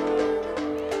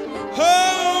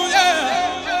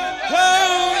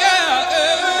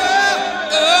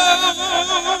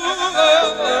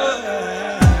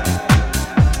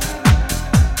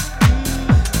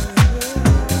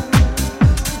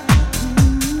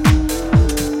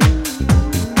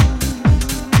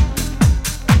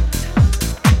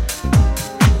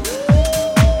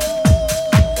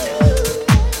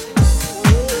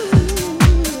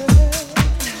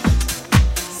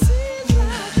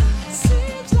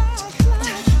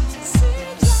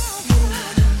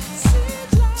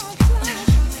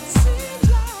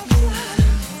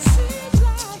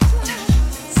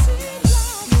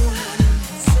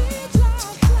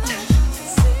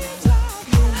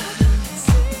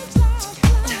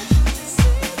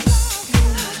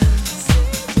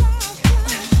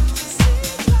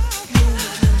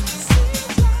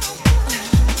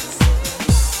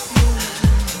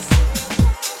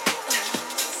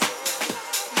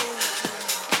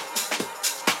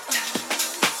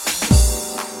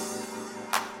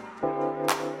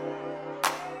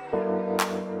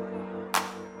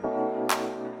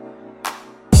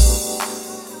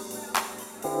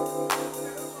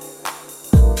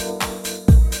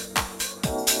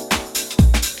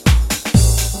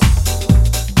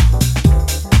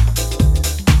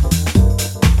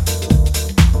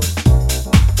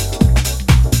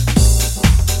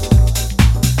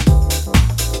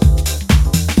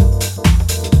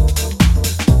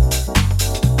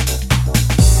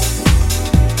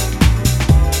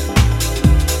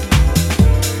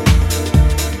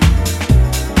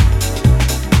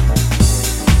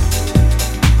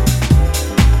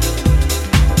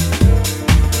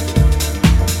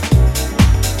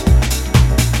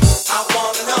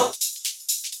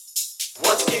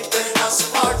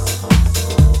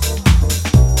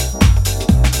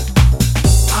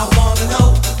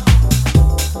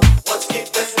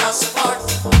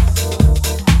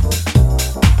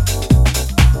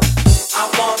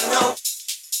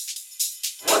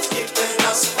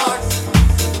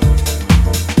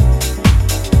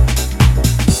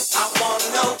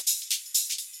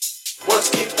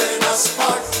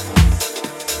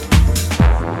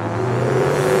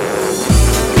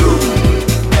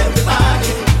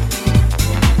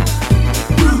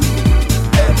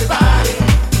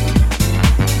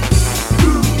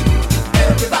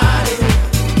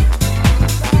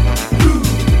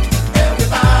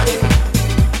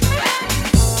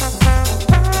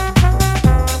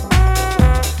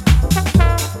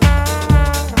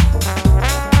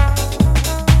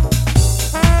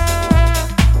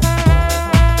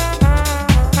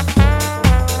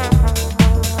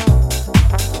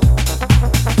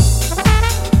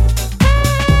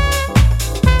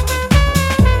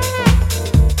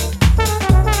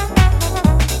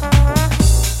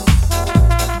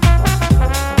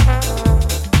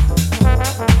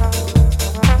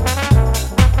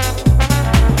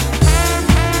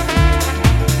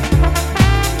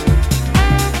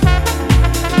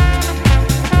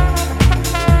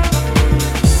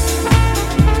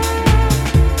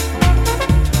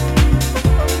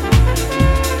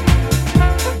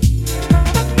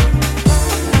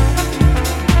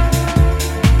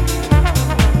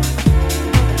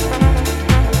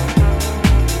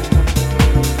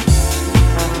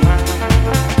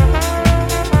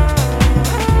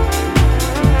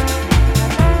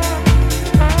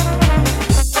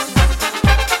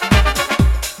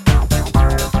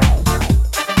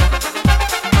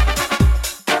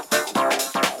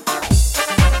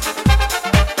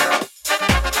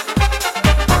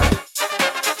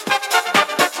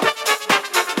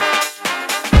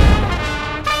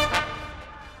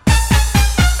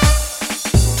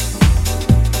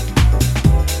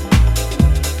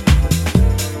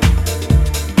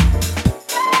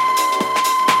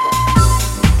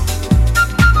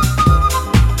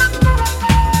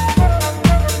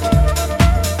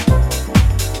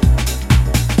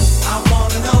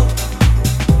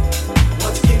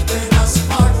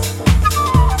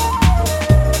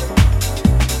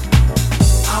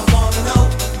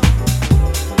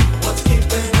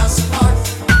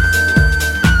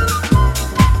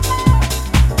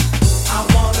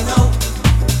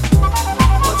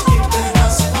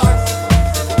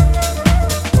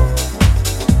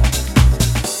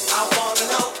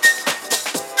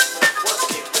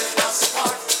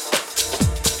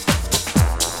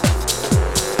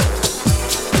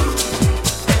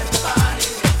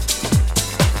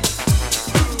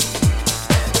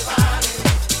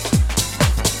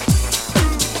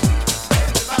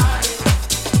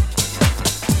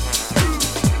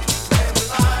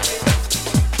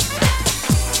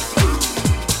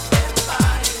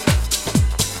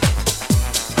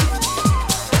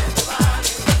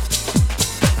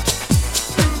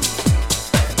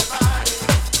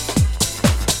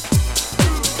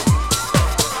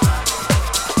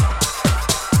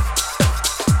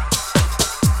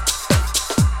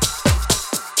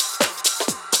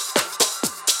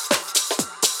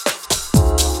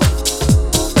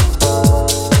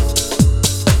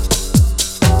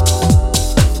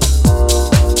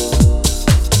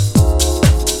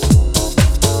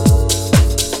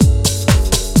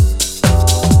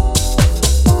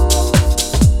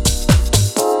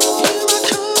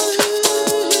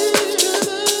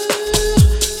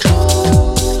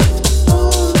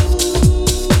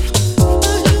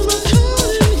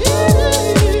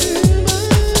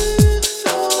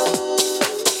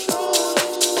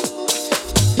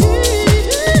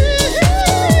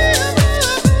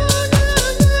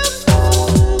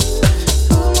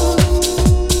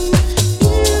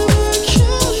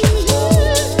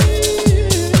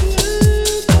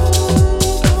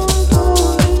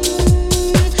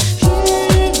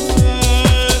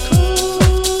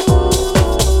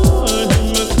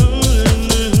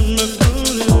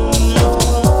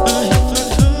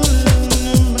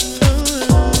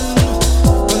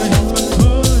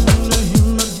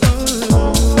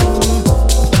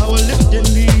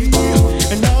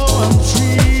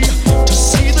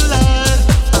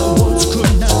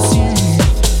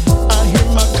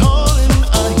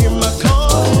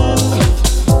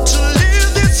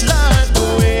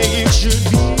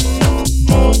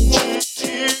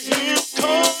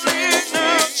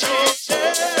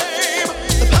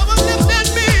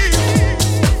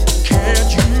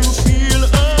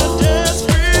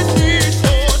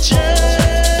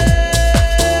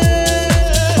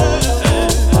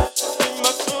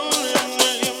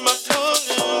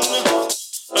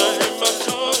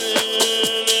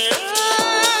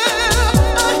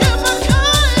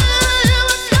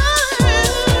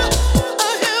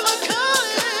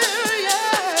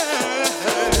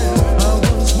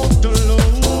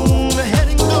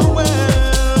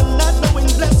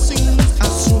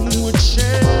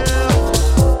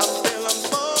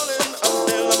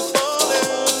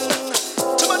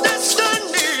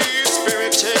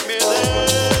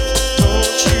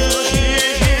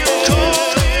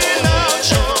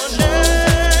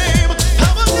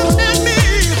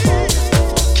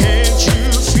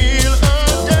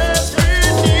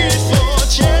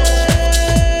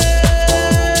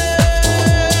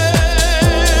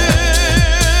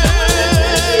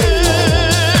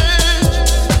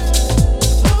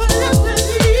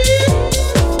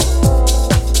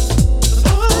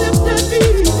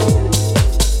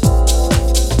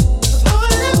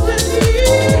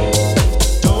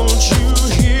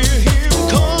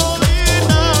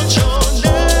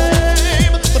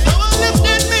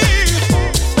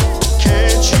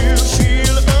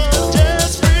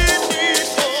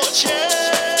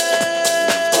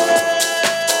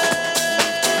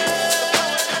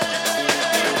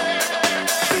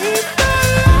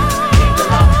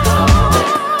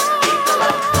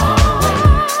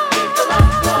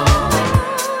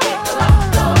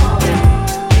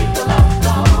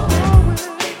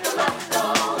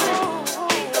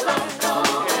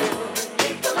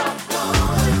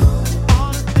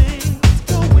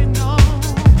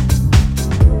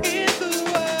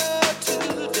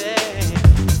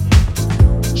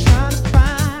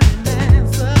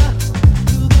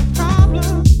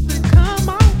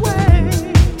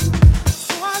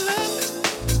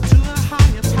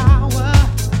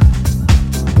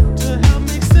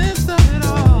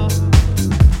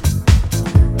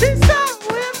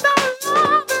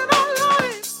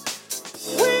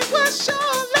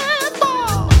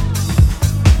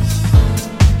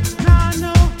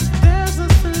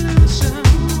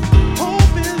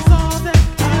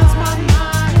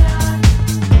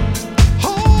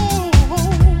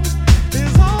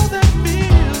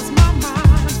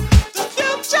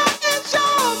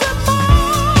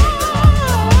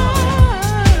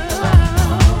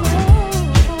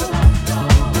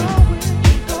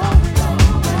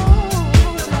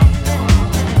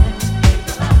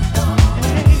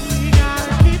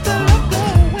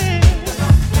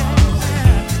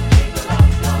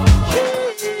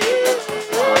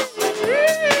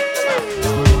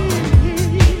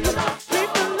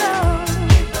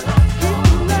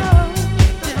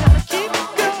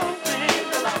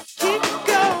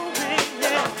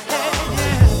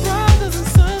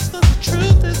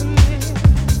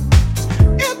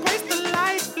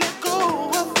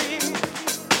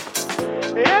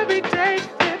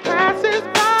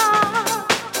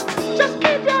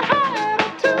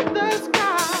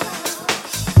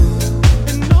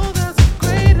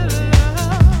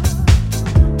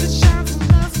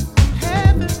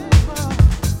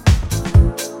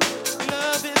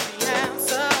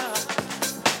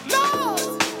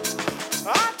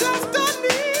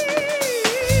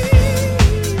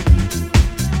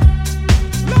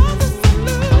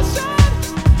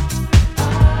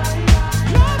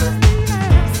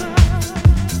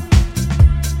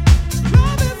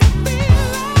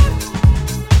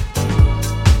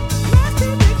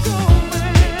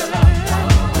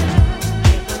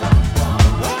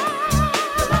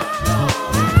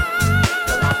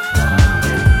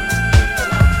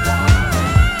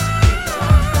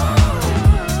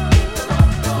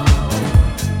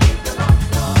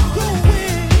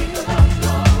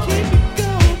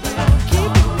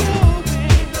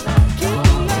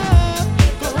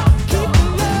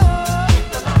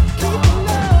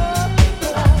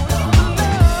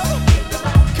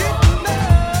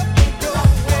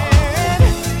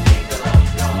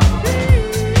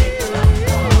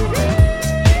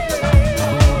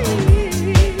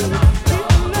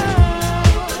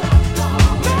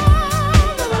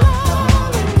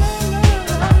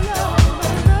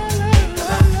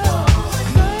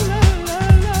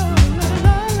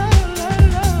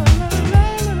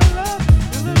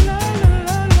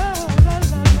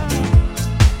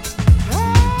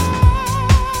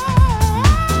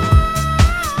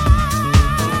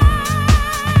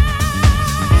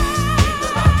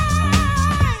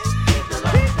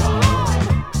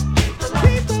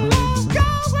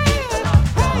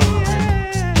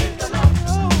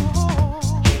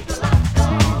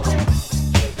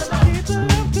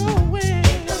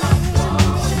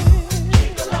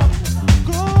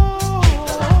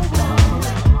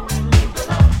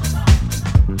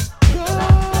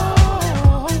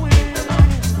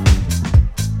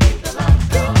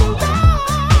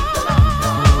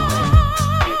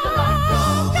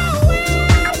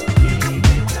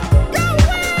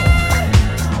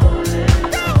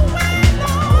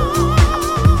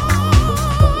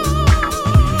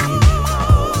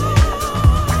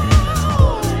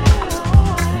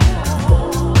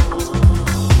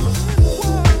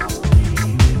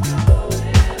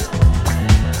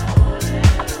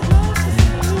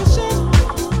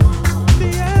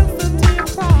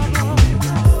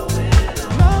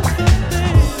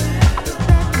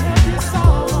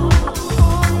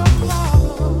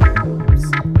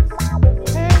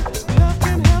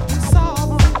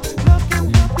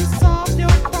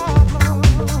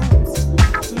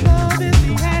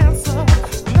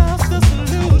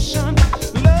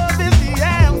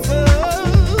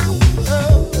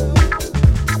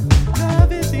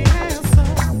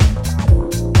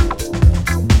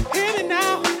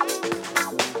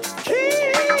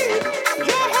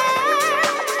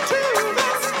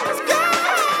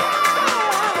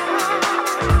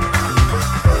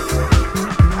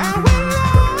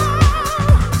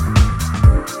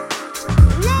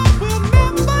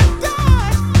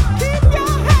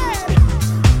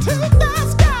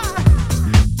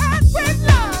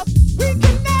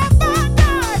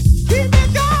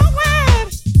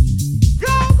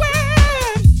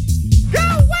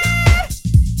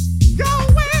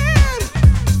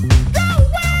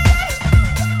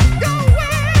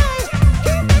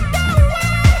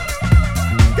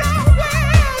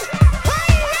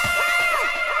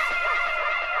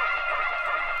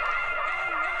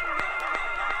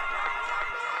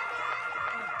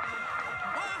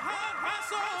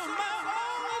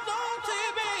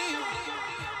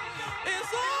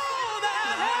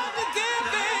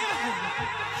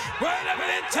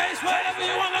 taste, wherever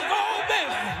you wanna go,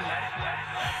 baby.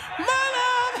 My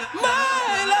love,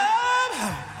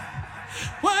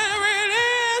 wherever it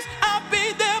is, I'll be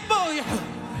there for you.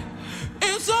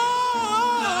 It's all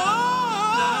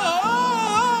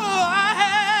I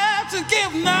have to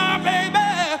give now, baby.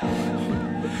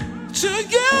 To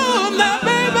you now,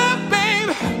 baby.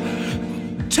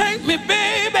 Take me,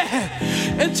 baby,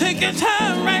 and take your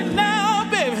time right now,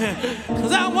 baby.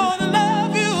 'Cause I wanna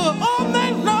love you all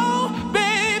night long,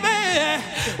 baby.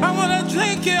 I wanna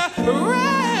take you,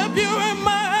 wrap you in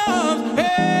my arms,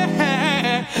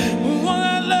 hey.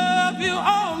 Wanna love you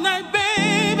all night,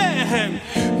 baby.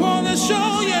 Wanna show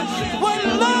you what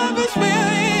love is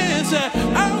really is.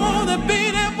 I wanna be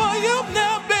there for you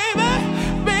now, baby.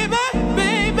 Baby,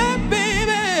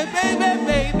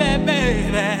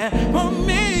 for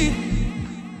me.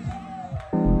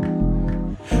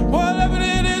 Whatever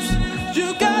it is, you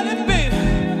got it, baby.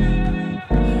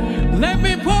 Let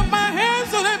me put my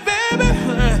hands on it, baby.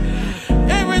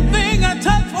 Everything I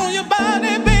touch on your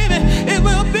body, baby, it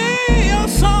will be your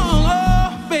song, oh,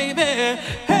 baby.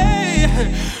 Hey,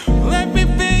 let me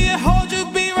feel you, hold you,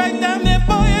 be right down there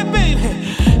for you, baby.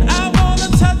 I wanna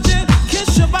touch it, kiss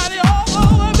your body all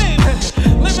over, baby.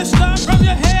 Let me start from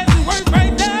your head and work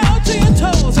right down to your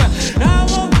toes.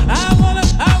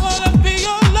 I wanna be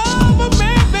your lover,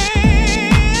 man, baby.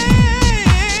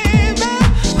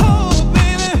 Oh,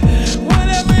 baby,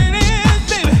 whatever it is,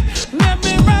 baby. Let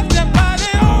me rock that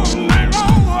body all night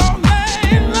long, all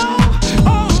night long,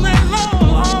 all night long,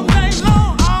 all night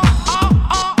long,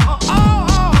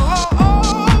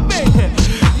 oh, baby.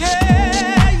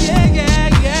 Yeah.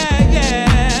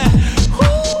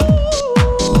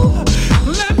 Ooh,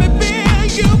 let me be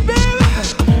you, baby.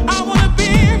 I wanna be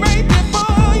right there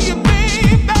for you,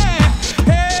 baby.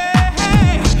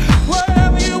 Hey,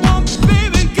 whatever you want,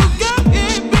 baby, you got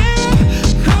it, baby.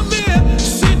 Come here,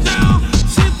 sit down,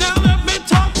 let me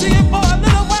talk to you for a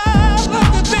little while,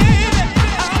 longer, baby.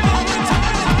 I wanna talk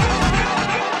to you.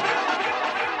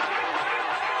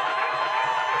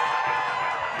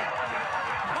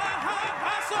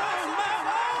 My soul, my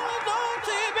whole on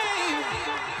to you, baby.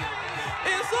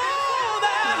 It's all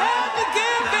that I have to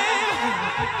give, baby.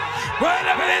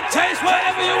 Whatever it takes,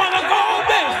 wherever you wanna go,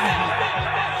 baby.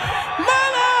 My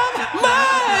love,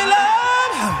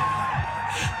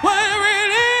 wherever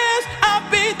it is, I'll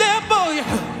be there for you.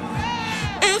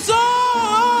 It's all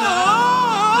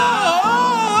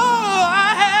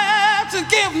I have to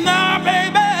give now,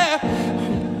 baby.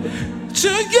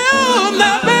 To you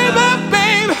now, baby.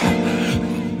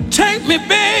 Take me,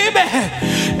 baby,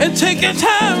 and take your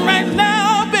time right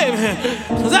now, baby.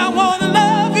 'Cause I wanna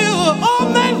love you all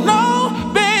night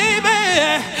long, baby.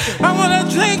 I wanna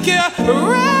take you,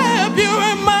 wrap you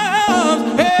in my arms,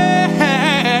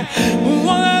 hey.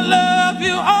 Wanna love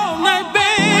you all night,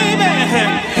 baby.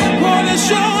 Wanna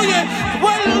show you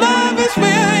what love is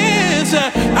really is.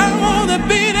 I wanna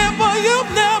be there for you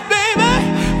now, baby.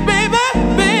 Baby,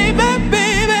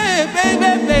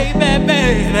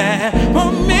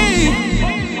 for me.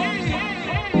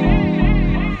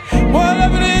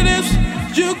 Whatever it is,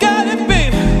 you got it,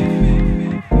 baby.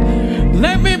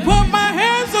 Let me put my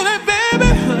hands on it,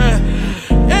 baby.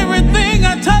 Everything I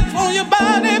touch on your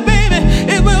body, baby,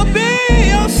 it will be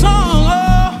your song,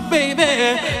 oh, baby.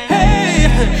 Hey,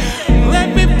 let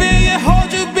me feel you,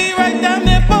 hold you, be right down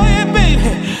there for you,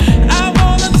 baby. I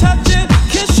wanna touch it,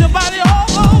 kiss your body all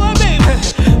over, baby.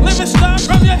 Let me start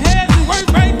from your head and work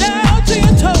right down to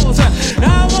your toes.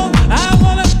 I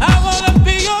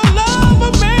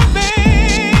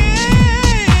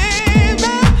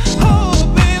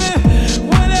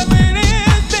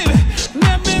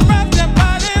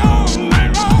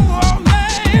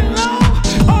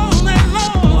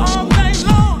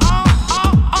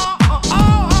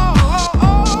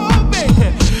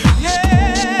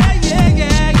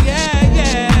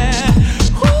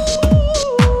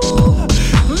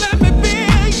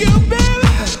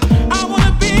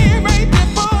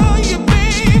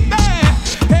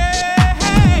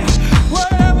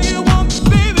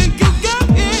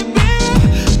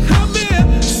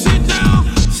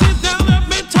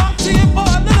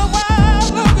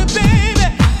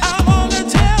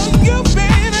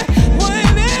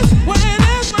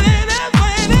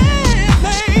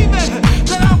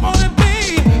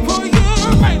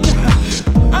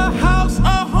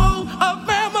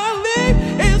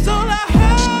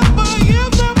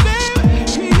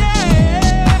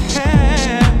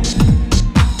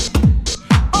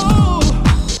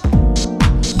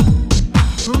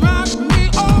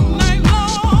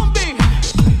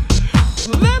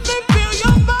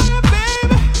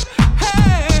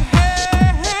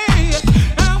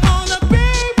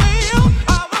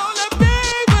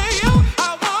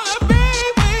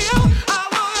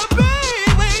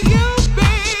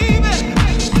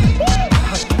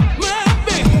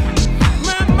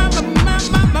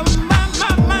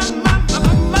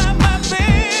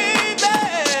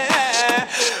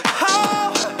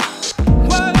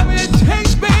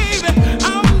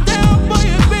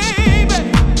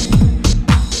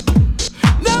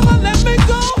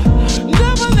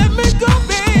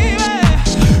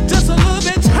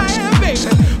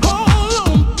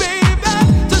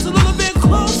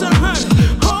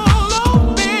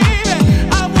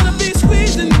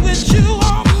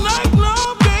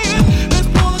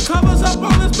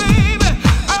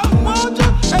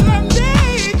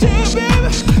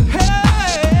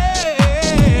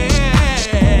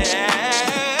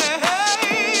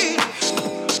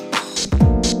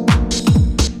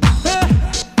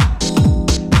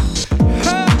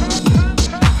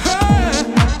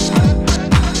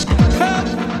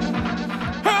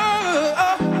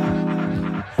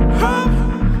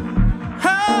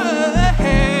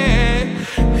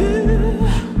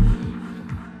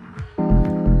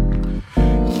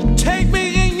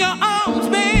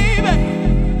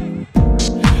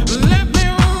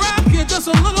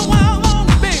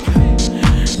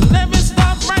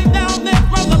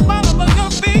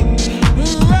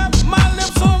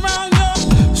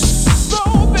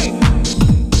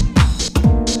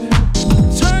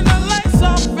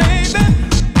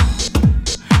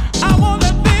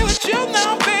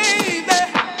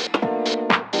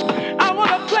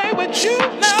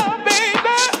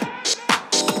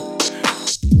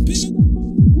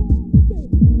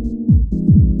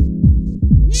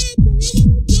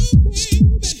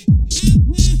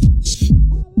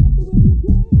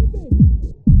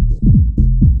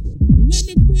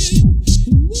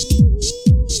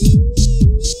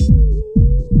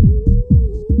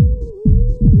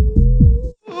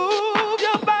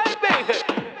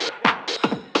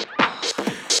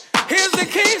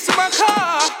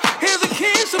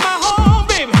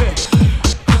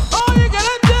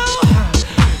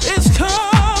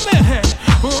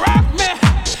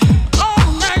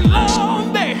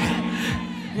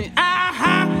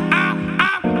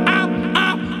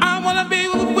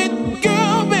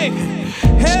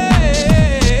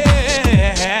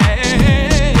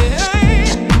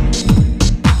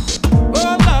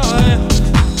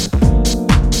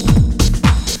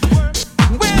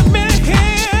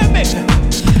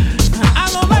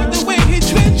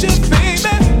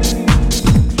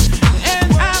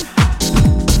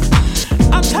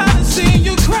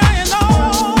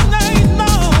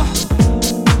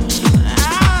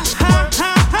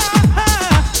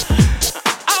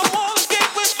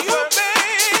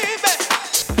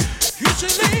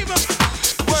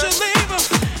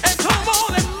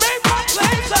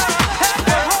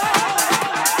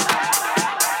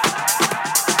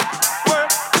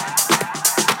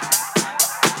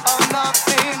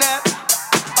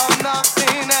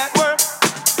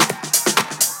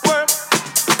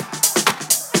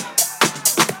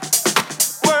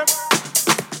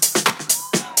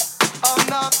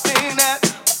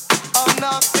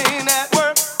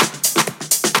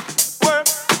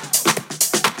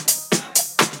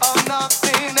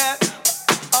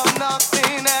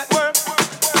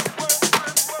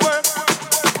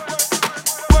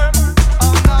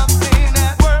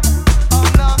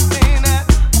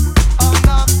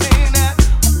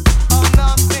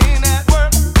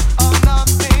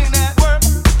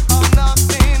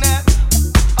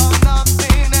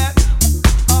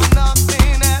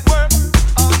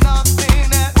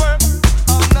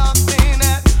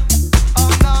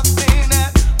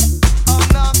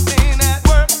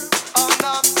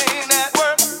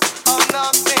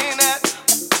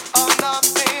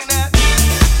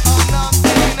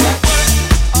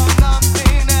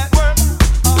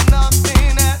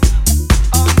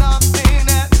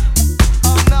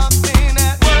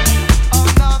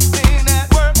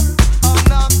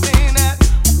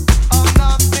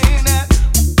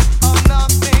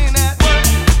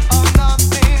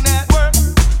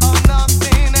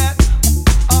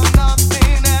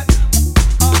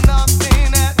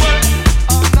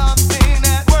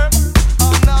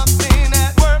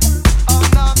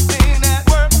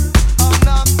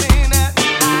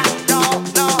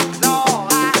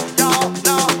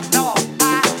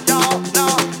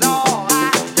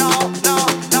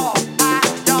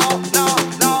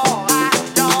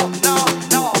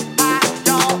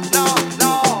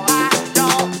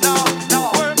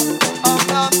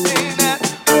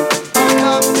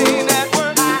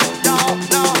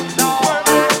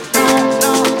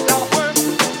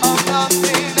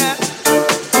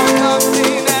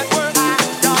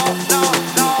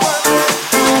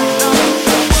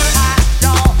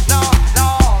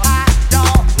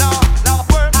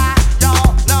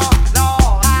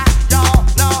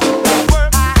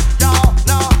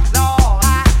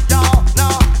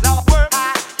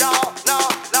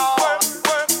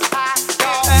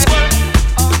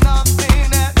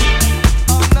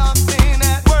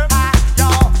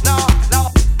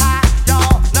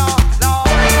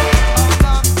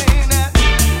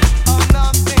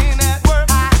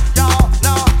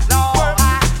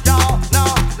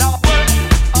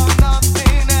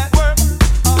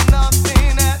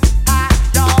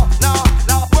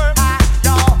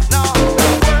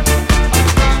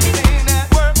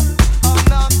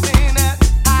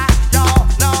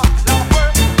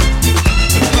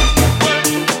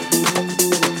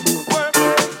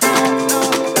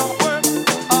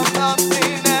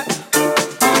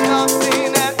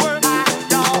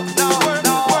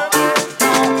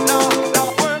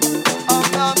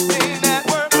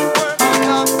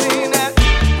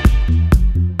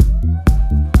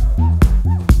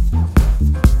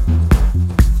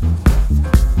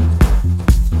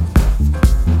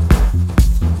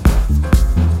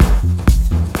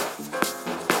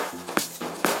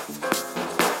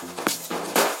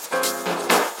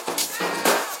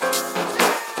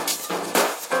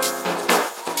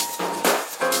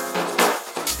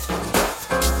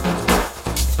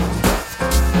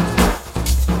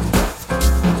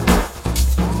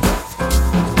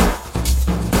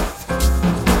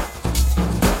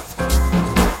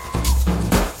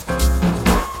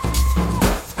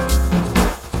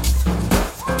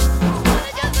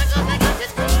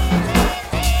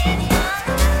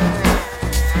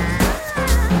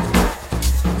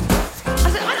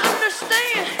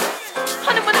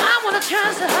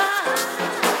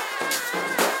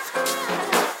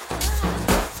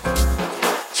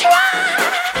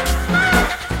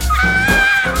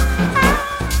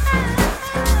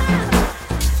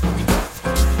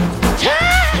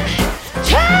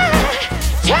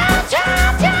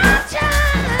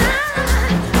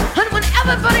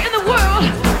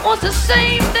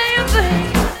same damn thing.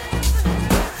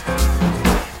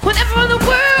 Whenever the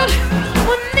world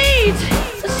needs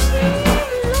a same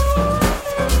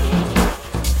thing.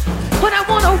 When I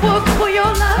wanna work for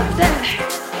your love, Daddy.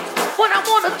 When I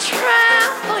wanna try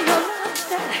for your love,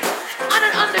 Daddy. I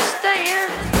don't understand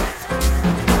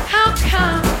how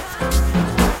come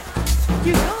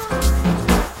you gone.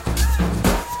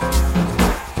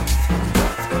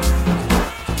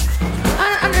 I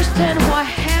don't understand why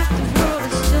half the world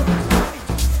is still crying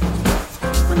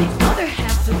when the other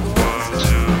half of the world is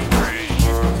still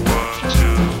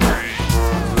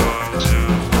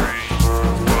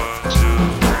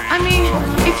I mean,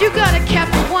 if you got a cap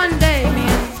for one day,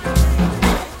 man.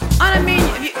 I don't mean,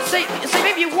 if you, say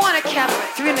maybe you want a cap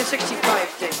for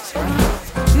 365 days,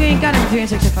 right? You ain't got it for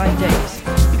 365 days.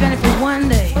 You got it for one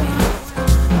day, man.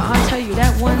 But I'll tell you,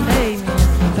 that one day,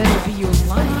 man, better be your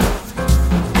life.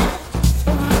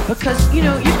 Because, you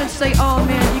know, you can say, oh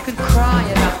man, you can cry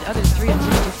about the other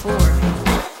 364.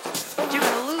 But you're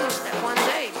gonna lose that one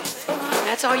day, man.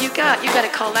 That's all you got. You gotta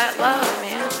call that love,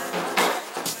 man.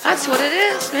 That's what it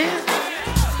is, man.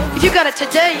 If you got it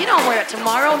today, you don't wear it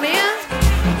tomorrow, man.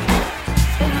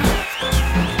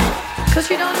 Because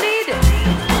you don't need it.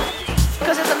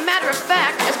 Because as a matter of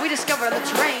fact, as we discovered on the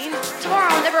train,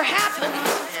 tomorrow never happens.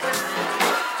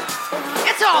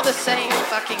 It's all the same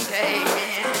fucking day,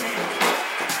 man.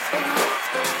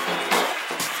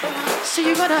 So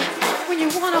you gotta, when you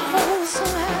wanna hold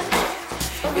somebody,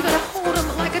 you gotta hold them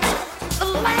like it's the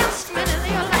last minute of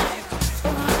your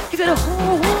life. You gotta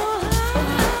hold.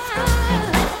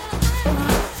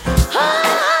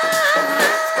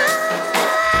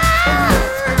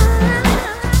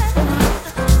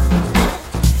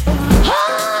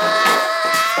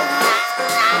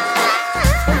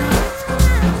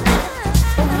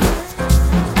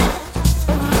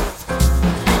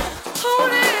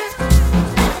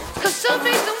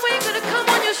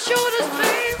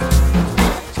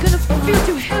 Feel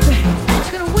too heavy. It's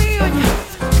gonna weigh on you.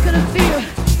 It's gonna feel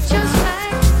just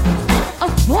like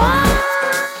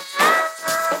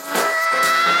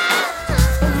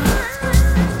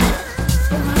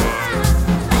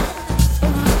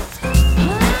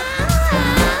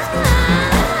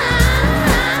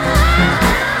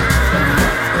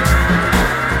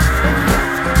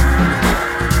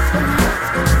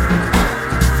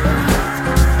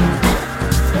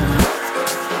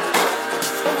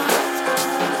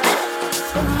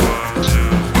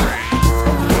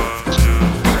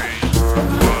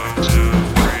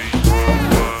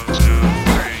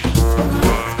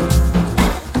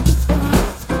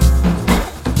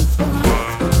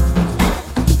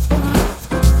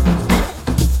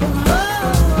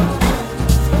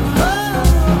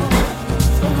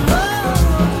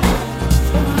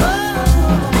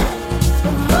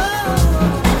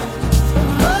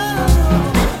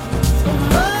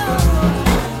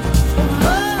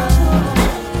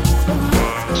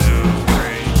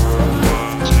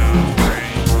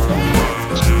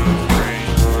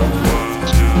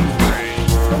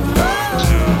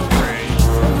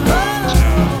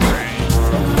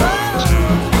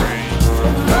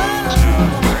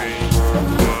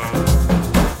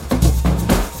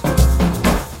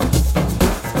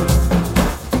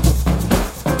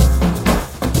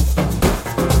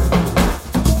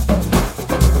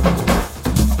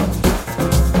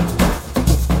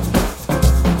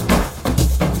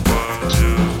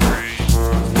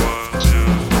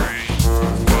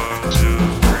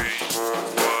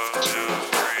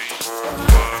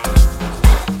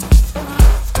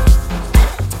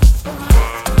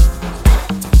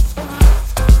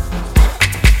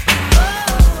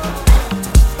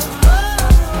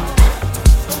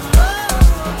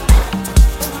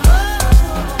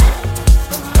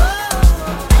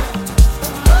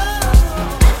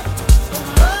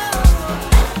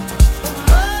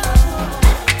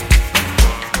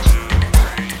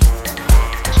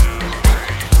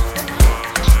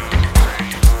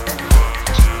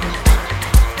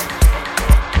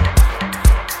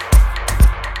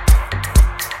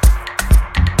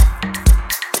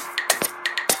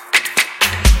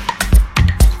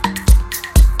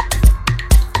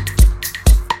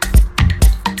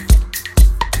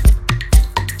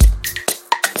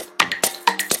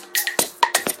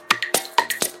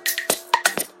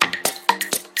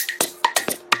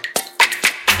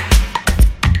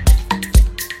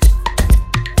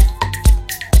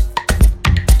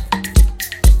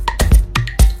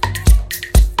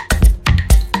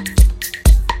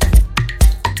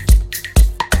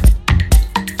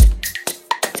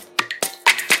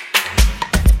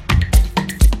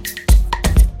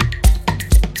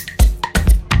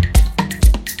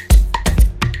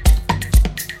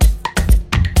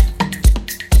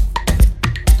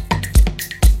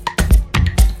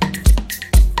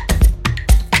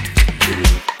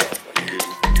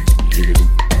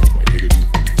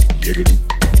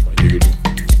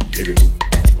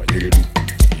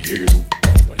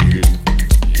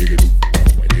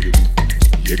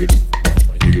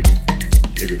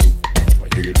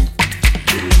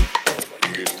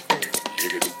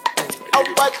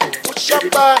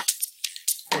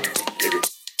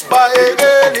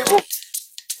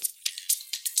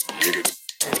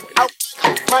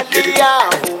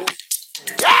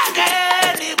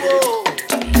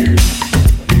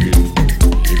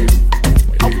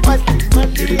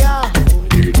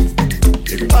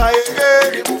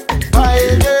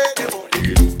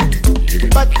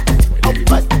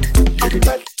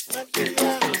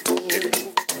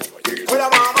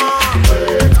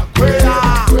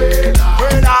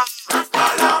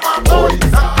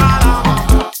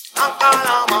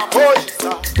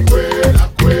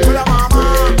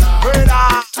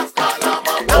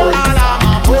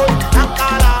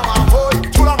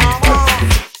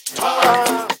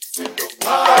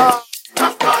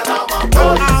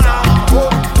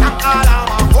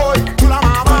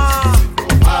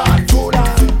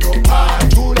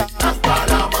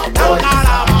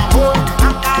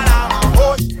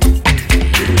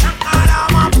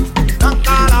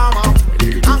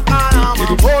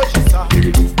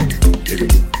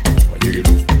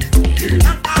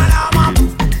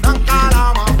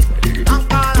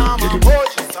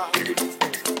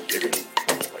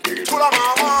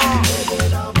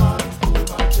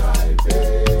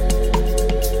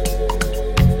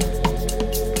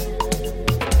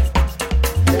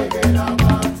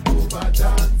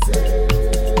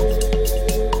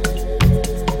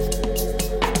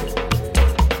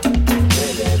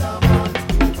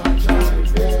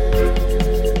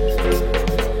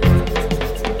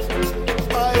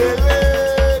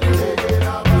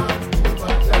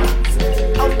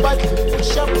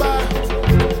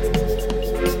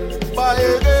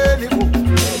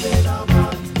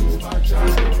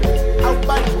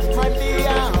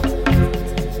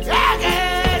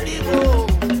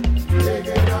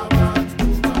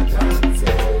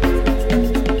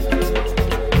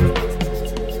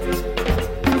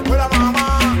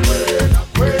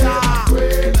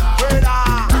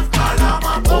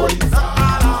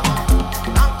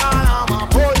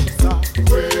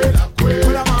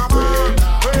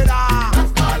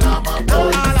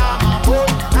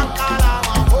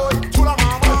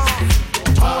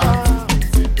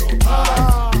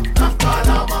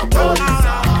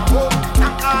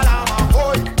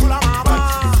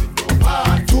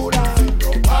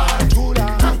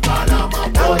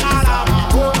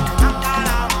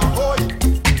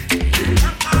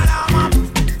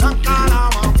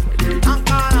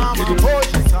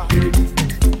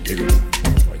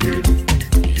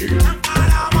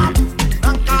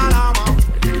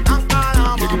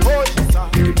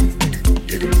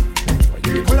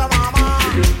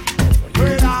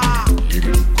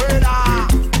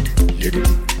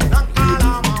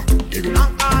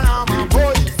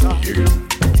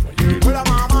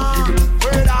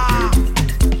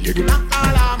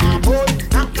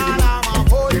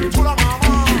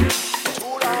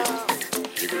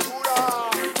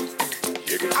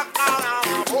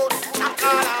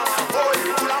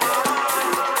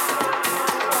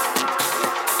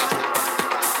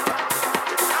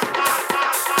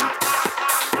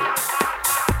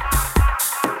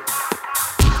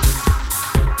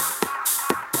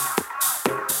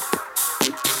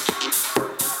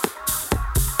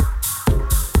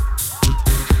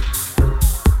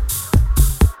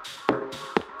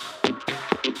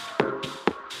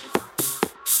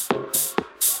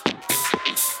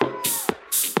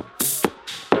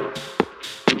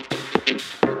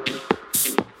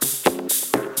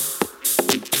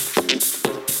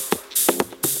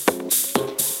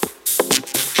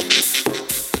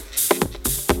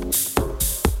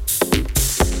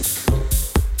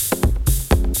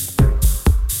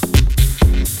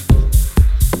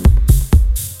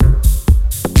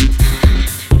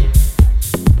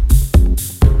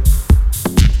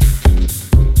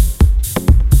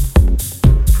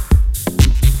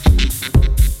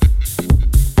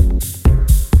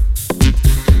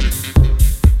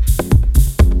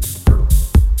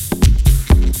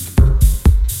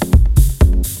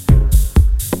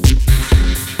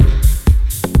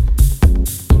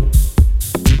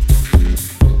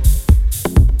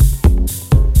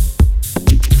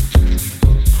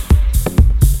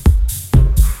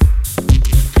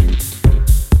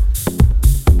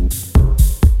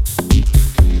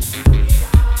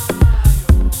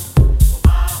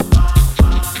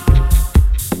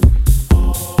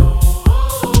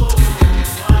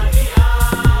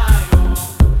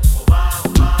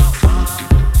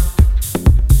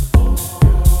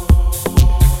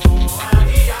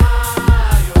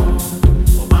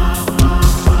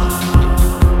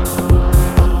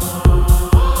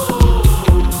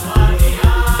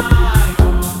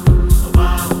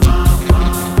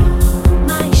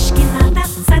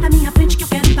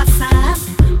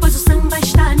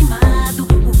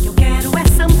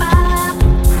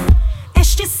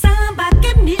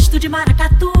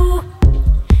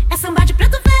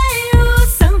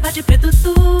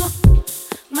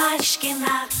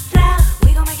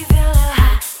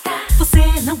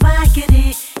vai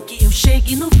querer que eu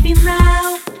chegue no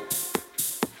final.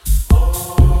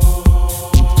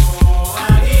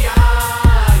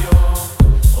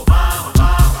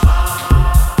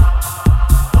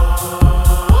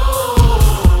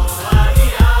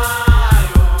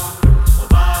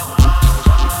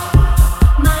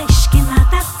 Mais que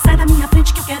nada, sai da minha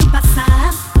frente que eu quero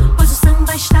passar, pois o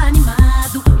samba está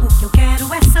animado, o que eu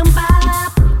quero é sambar.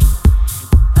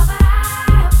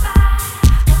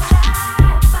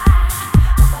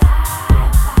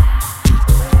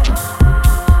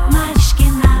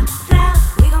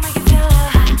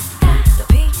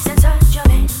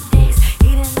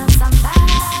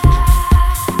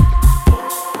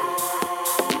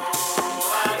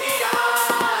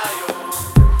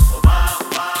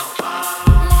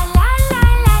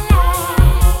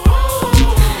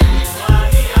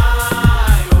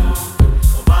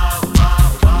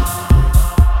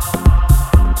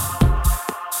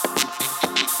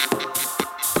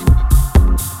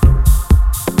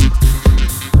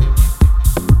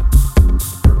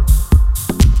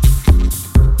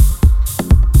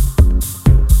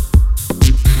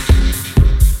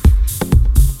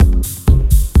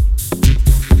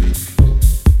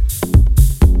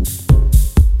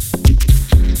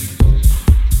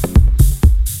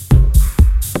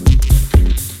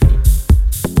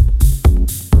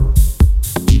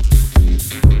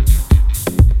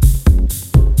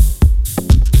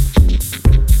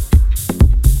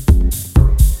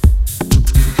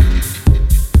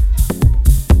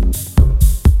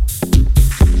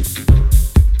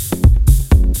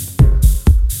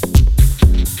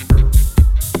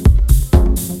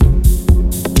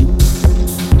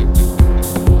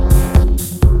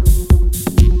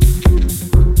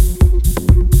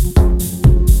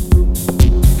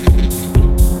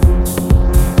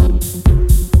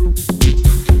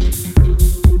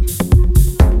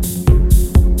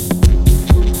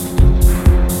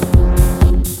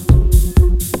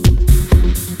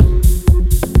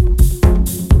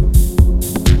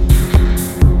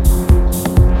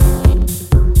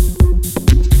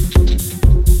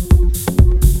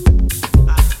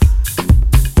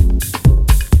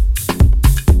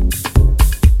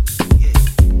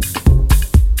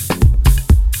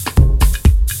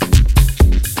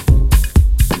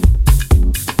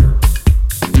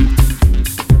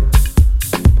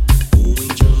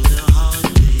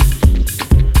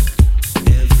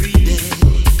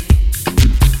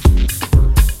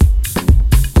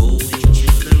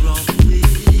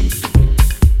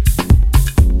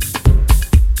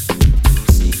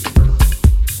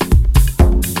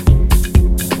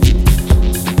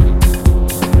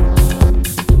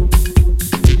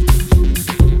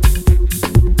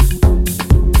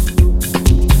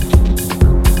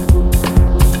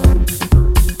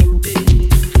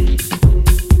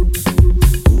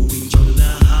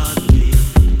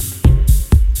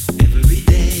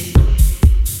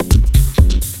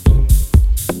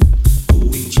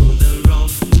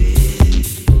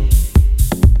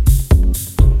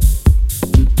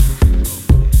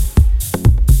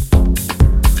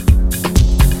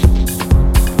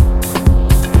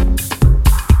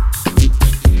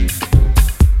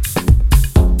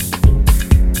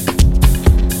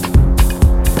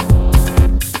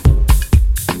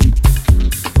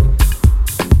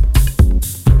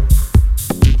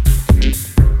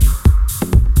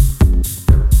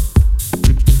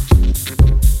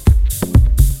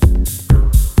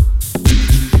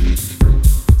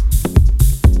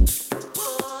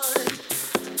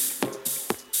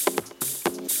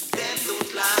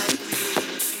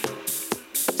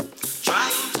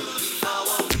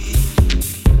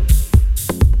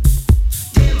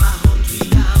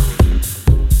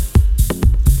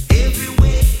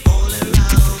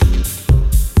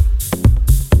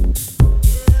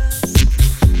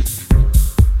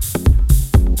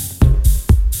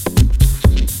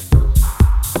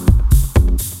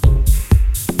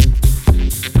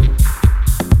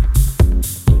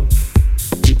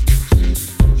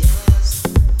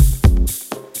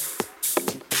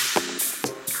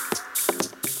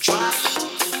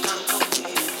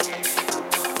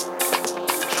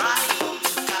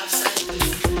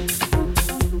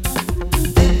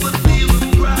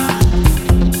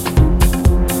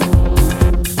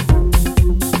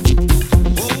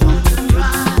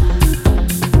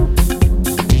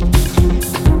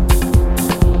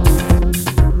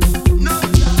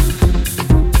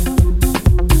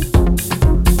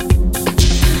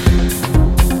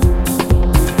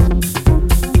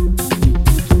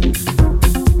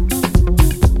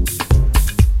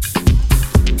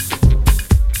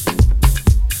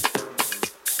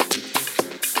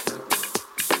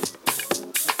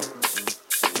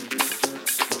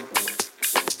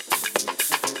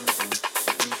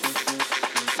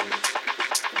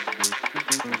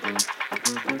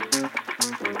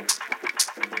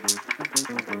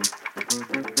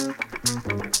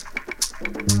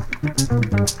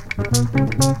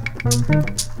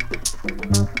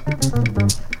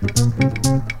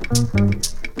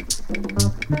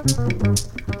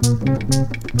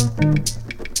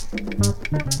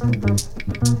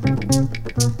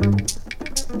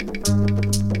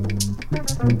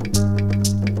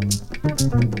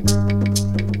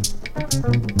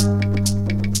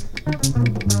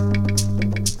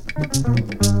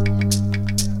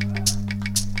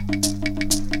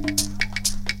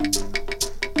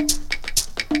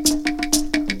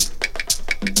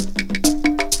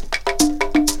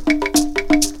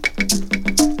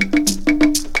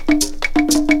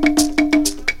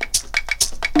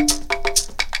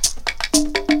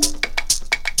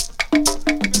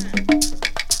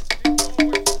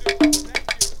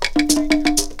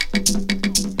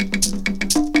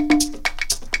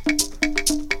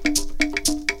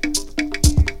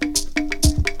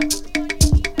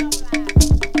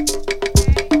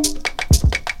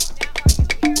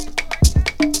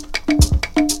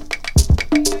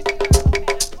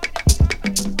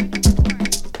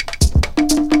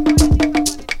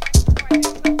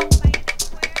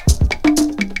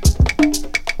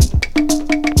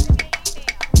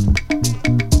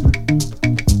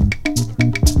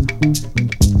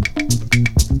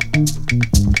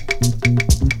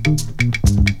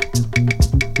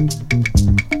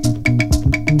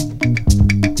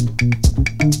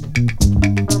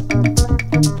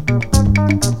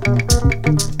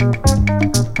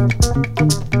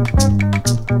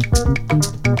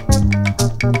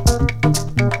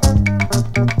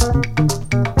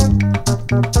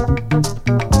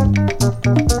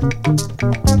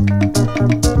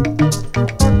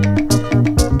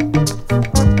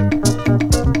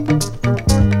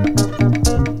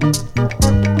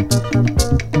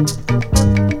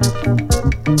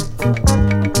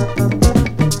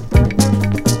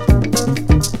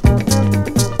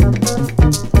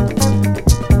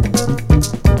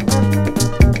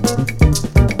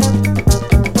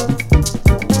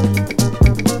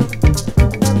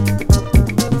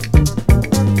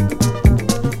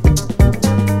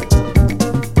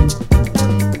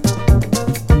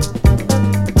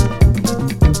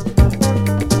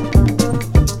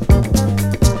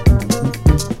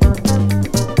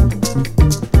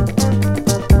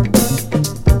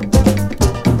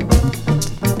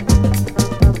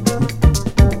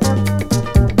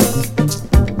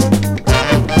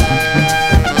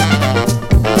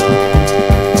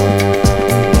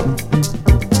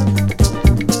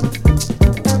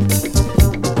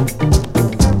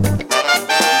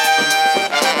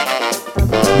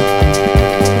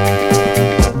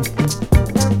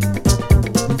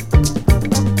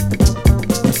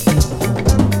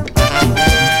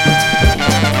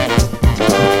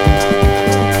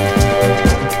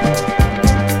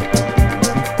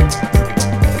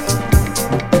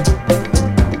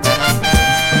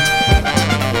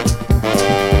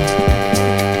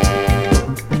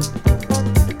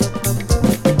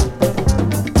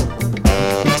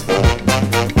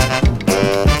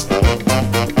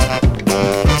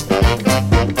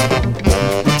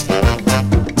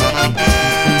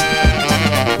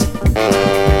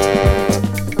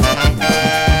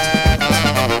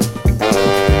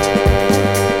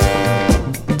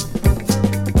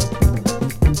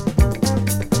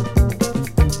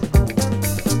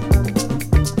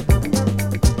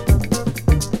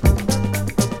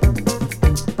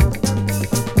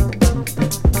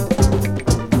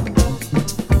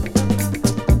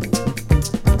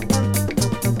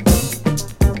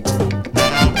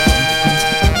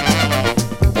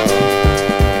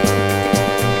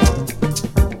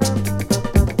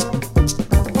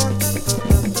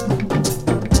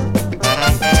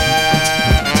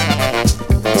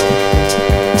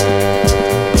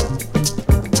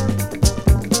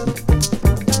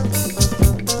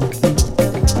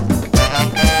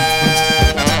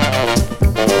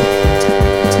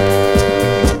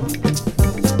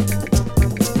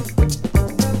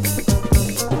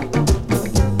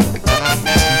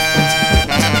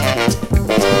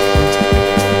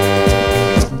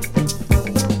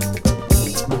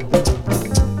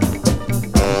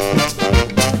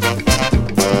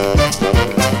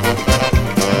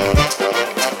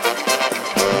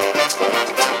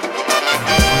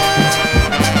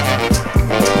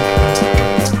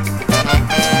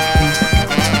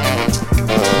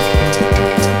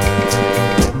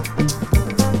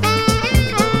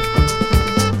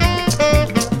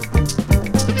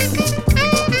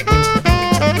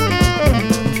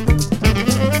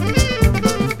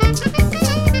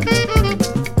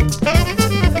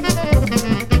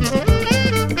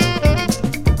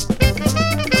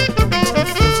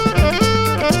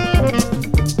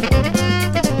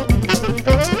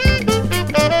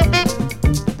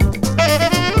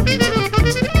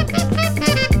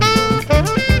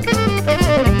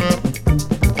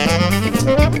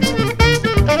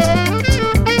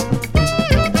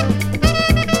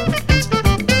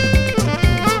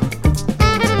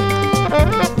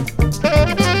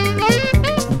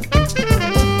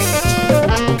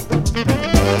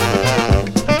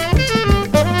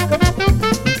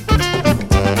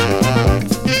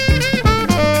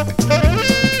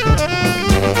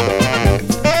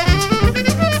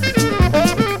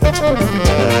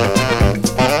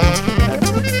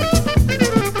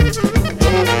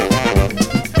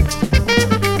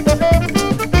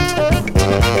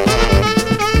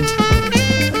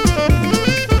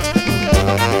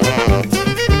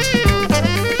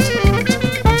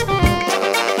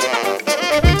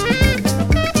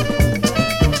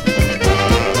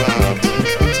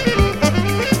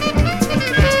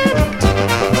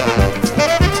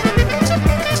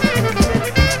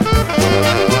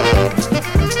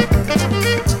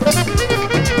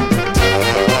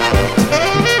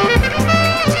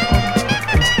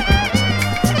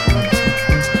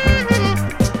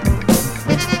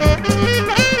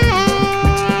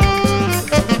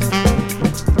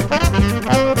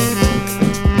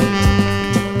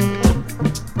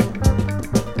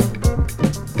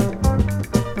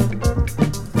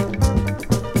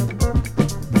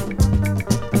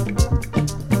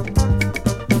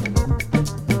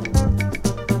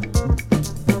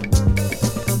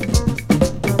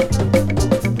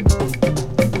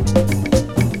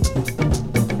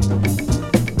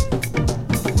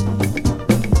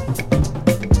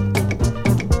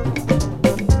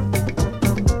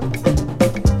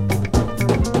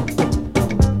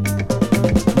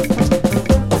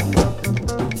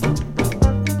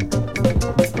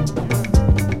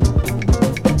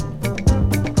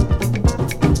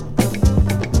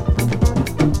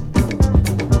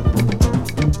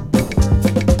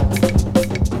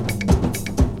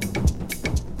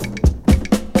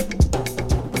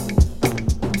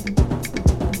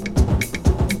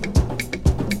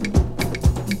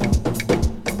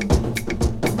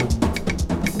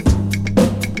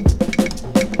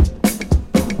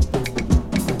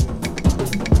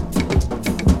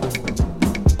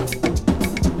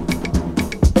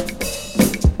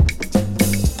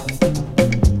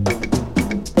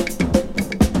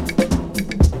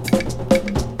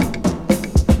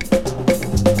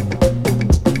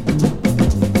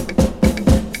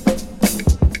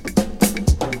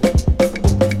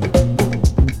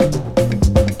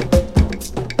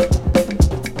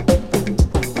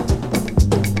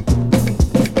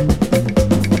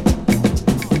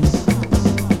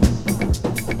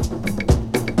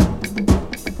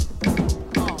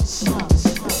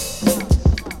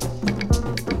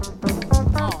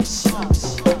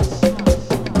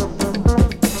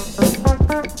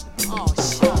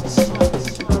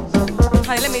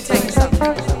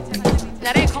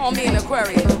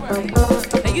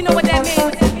 Now you know what that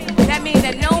means? That means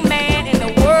that no man in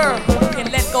the world can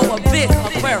let go of this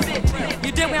aquarium.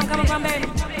 You dig where I'm coming from, baby?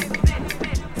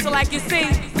 So like you see,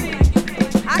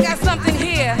 I got something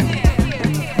here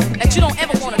that you don't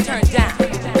ever want to turn down.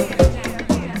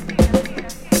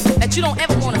 That you don't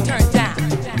ever want to turn down.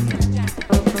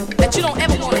 That you don't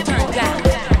ever want to turn down.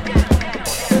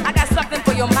 I got something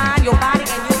for your mind, your body,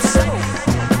 and your soul.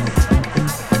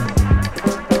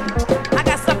 I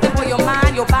got something for your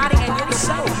mind, your body, and your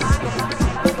soul.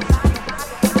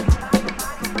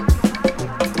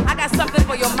 I got something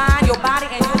for your mind, your body,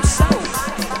 and your soul.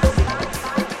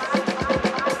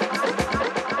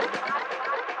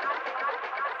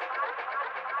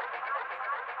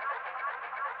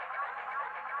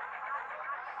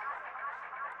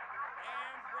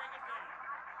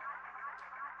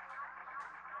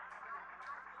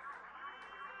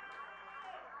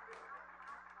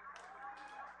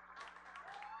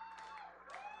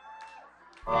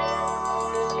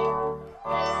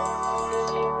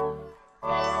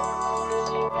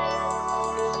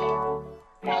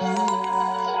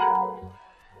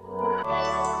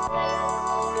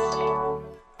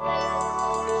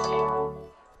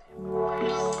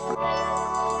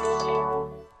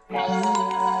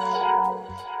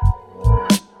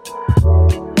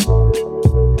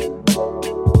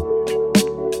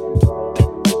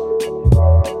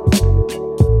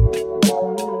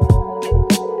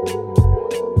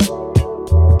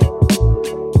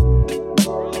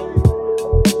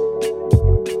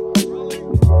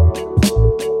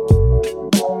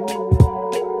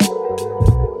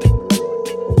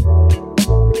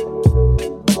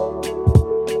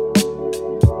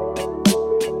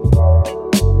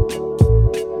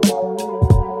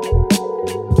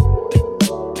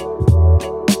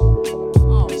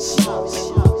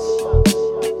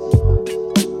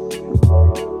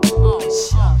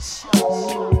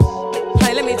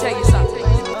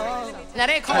 Now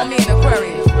they call me an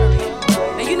Aquarius.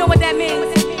 Now you know what that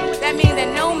means? That means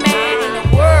that no man in the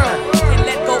world can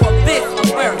let go of this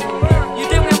Aquarius. You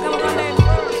dig where I'm coming from, baby?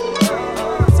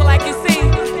 So like you see,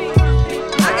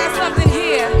 I got something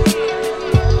here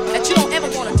that you don't ever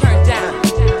want to turn down.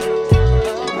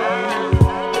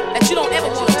 That you don't ever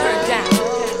want to turn down.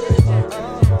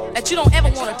 That you don't ever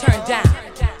want to turn down.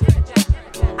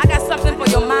 I got something for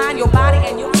your mind, your body,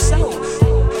 and your soul.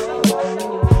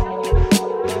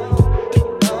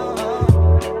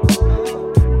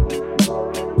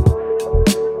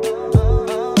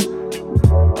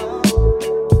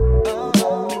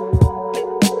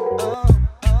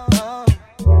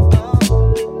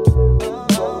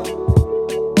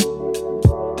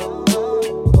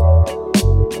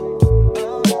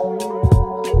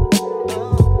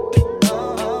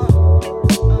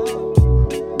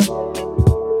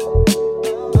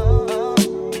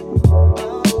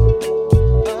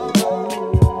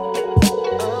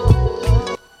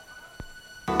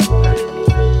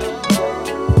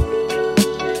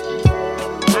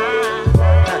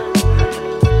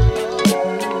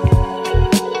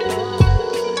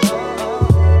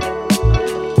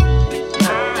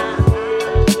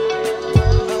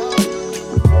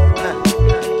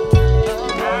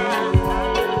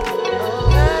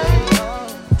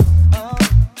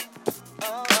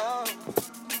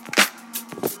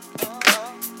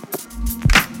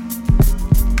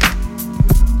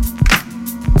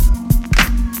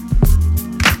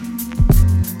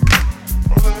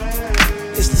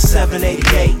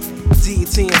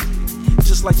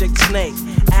 Just like Jake the Snake.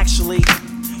 Actually,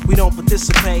 we don't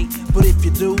participate, but if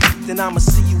you do, then I'ma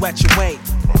see you at your weight.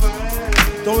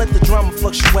 Don't let the drama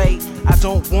fluctuate. I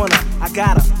don't wanna, I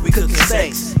gotta, we cooking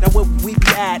steaks. Now where would we be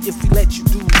at if we let you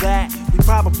do that? We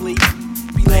probably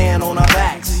be laying on our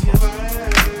backs.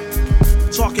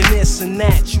 Talking this and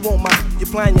that, you want your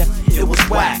plan, it was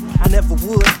whack. I never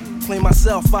would play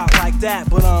myself out like that,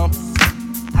 but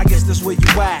I guess that's where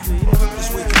you at.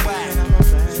 That's where you at.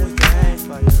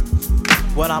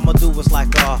 What I'ma do is like,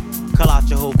 call out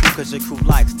your whole crew cause your crew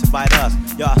likes to bite us.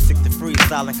 Y'all stick to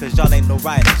freestyling cause y'all ain't no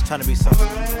writers. Tryna be something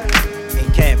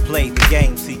and can't play the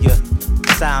game. See ya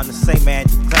sound the same, man.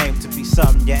 You claim to be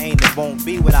something you ain't and won't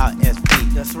be without SP.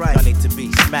 That's right. Y'all need to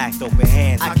be smacked open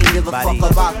hands. I can give a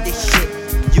fuck about this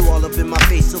shit. You all up in my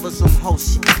face over some whole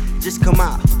shit. Just come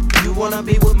out. You wanna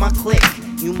be with my clique?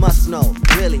 You must know,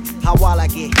 really, how wild I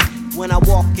get when I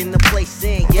walk in the place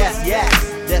saying yes, yes.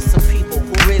 There's some people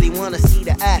who really wanna see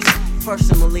the ass.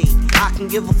 Personally, I can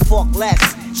give a fuck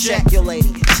less. Check your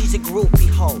lady, she's a groupie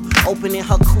hoe, opening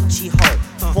her coochie hole.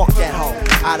 Fuck that hoe,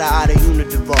 outta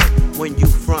Unidivo. When you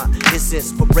front, it's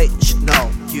inspirational.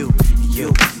 You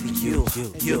You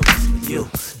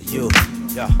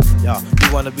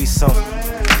wanna be something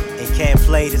and can't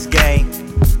play this game.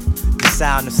 You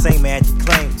sound the same as you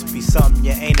claim to be something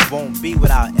you ain't and won't be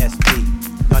without SP.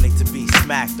 Y'all need to be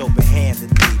smacked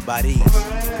open-handedly by these.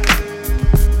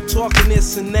 Talking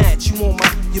this and that,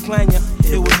 you playing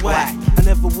it was whack. I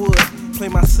never would play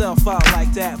myself out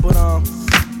like that, but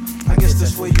I guess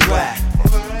that's where you at.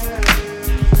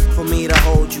 For me to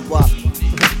hold you up,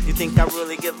 you think I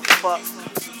really give a fuck?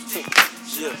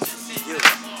 You.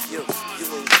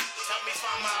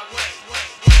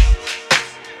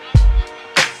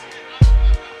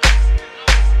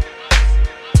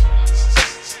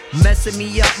 Messing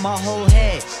me up my whole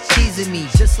head, teasing me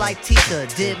just like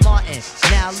Tisha did Martin.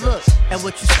 Now look at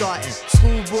what you starting.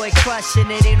 Schoolboy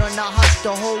crushing it, ain't on the hush,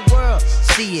 the whole world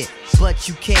see it, but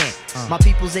you can't. My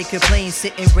peoples, they complain,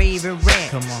 sit and rave and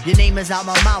rant. Come on. Your name is out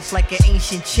my mouth like an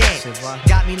ancient chant.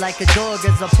 Got me like a dog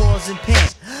as I pause and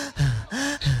pant.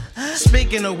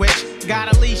 Speaking of which,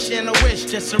 got a leash and a wish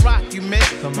just to rock you,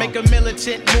 miss. Make a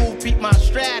militant move, peep my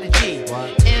strategy.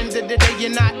 End of the day,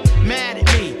 you're not mad at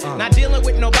me. Not dealing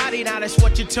with nobody, now that's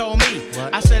what you told me.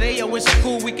 I said, hey, yo, it's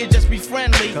cool, we can just be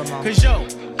friendly. Cause yo,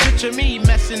 picture me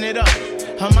messing it up.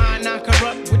 Her mind not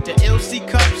corrupt with the LC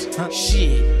cups.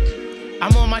 Shit.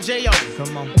 I'm on my J.O.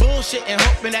 Bullshit and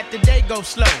hoping that the day goes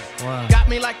slow. Got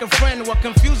me like a friend, what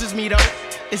confuses me though?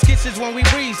 It's kisses when we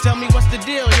breathe, tell me what's the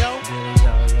deal, yo?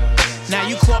 Now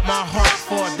you caught my heart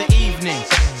for the evening.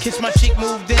 Kiss my cheek,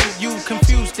 move then, you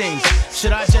confuse things.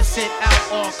 Should I just sit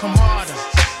out or come harder?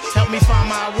 Help me find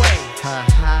my way.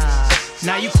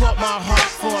 Now you caught my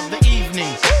heart for the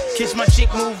evening. Kiss my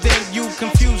cheek, move then, you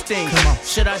confuse things.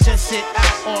 Should I just sit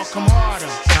out or come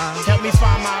harder? Help me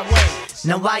find my way.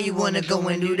 Now why you wanna go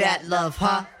and do that, love,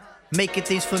 huh? Making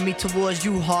things for me towards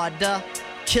you harder.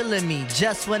 Killing me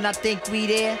just when I think we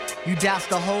there. You douse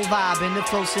the whole vibe and the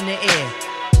floats in the air.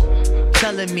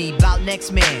 Telling me about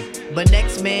next man, but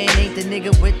next man ain't the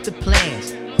nigga with the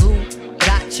plans. Who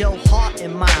got your heart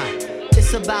in mind?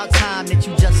 It's about time that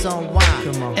you just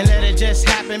unwind. And let it just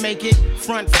happen, make it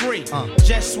front free.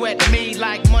 Just sweat me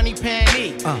like money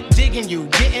panty. Digging you,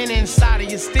 getting inside of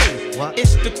your steel.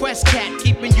 It's the Quest Cat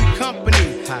keeping you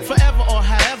company. Forever or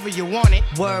however you want it.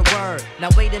 Word. Now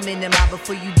wait a minute, ma,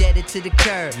 before you dead it to the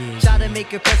curb. Try to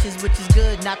make impressions, which is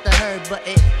good, not the herd. But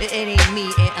it ain't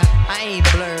me, and I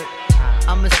ain't blurred.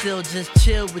 I'ma still just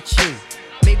chill with you.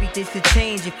 Maybe things could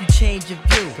change if you change your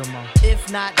view.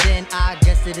 If not, then I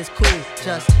guess it is cool.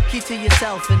 Just keep to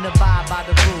yourself and abide by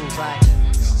the rules, right?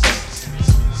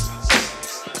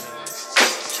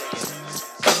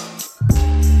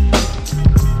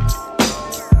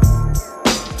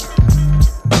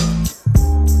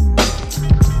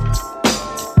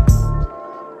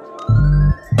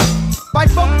 My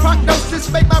funk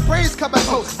prognosis make my brains come and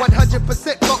post.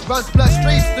 100% funk runs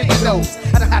bloodstreams through your nose.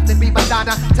 I don't have to be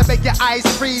Madonna to make your eyes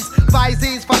freeze.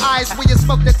 Visines for eyes when you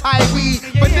smoke the Thai weed.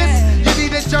 For this, you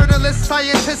need a journalist,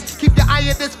 scientist. Keep your eye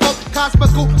in this funk,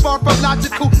 cosmical, far from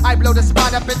logical. I blow the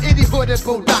spot up in any hood and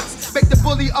bulldogs. Make the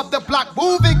bully of the block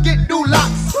move and get new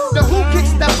locks. The who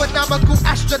kicks that phenomenal,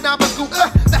 astronomical.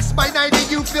 That's my night and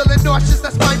you feeling nauseous.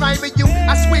 That's my rhyme and you.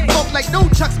 I swing funk like no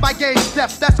chucks, my game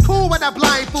steps. That's cool when I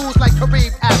blind fools like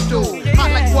Kareem Abdul.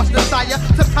 Hot like Force Desire.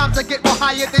 Sometimes I get more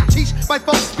higher than Cheech. My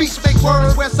funk speech make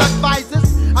words wear sun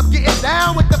visors. I'm getting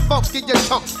down with the funk in your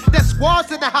chunks. There's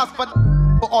squads in the house for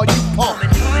all you punks.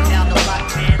 Coming down the block,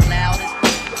 man, loudest.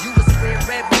 You a square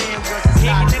red man versus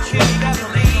Coming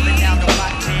down the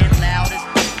block, man, loudest.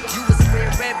 You a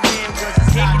square red man versus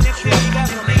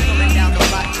Coming down the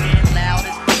block, man,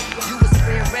 loudest. You a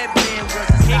square red man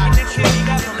versus Coming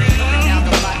down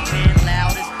the block, man,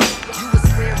 loudest. You a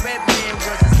square red man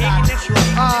versus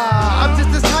I'm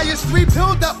just as high as 3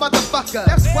 pilled up, motherfucker.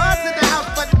 There's squads in the house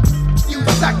for you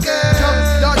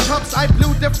suckers. Y'all chumps, I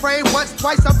blew the frame once,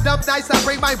 twice. I'm dumb nice, I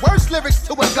bring my worst lyrics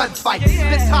to a gunfight.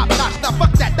 The top notch, now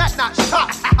fuck that notch top.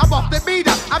 I'm off the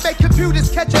meter, I make computers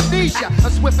catch amnesia.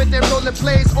 I'm swiffing and rolling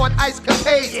plays on ice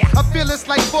capades. I'm fearless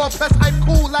like 4+, I'm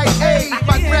cool like A.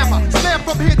 My grandma, slam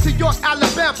from here to York,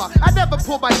 Alabama. I never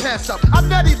pull my pants up, I'm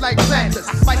nutty like Flanders.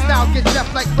 My style get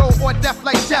deaf like Roe or deaf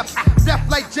like Jeff. Deaf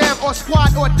like Jam or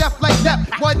Squad or deaf like Lep.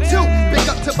 1, 2, big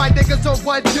up to my niggas on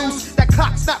 1 deuce. That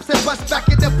clock snaps and busts back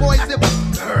in the boys and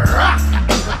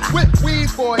whip weed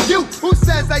for you. Who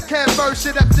says I can't burn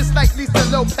shit up just like Lisa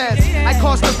Lopez? I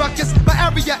cause the ruckus, my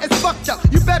area is fucked up.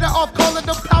 You better off calling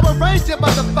them Power Ranger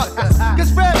motherfuckers.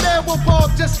 Cause Red Man will bomb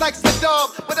just like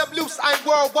Saddam. When I'm loose, I'm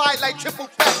worldwide like triple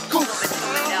fat goose.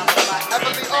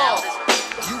 Heavily all.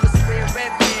 You a square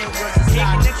red man versus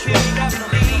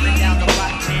Coming down the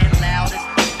block, man, loudest.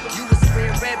 You a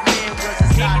square red man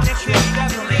versus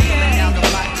Coming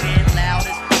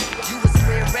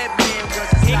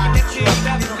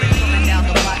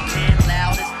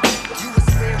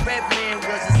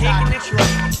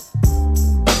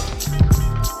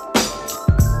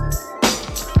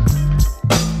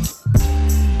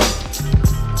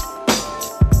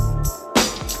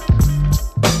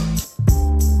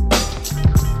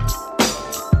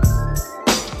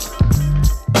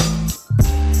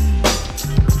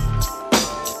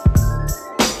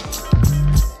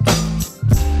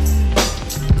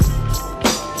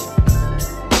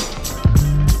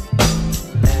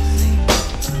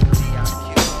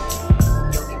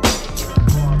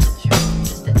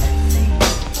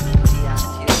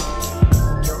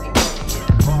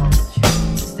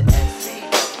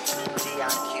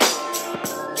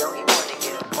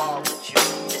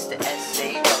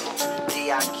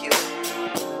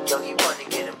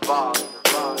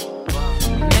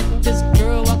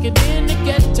walking in the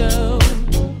ghetto.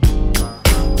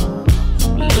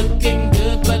 Looking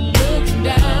good, but looking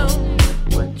down.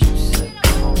 What you say?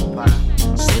 Come on,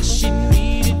 pa. Said she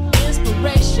needed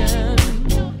inspiration.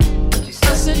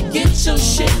 I said, get your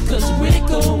shit, cause we're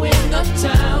going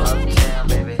uptown. Uptown,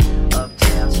 baby.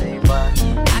 Uptown, say what?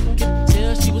 I could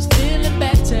tell she was feeling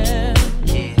better.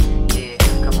 Yeah, yeah,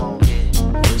 come on, yeah.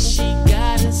 When she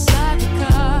got inside the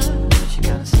car, She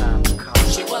got inside the car.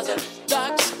 she was a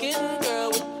dark-skinned girl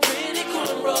with pretty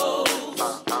cornrows.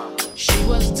 She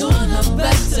was doing her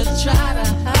best to try to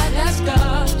hide that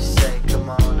scar. What you say? Come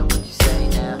on, what you say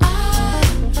now? I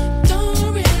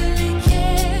don't really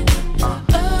care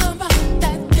about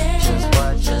that there. Just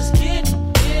what? Just get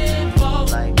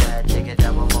involved. Like that, take it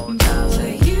down one more time.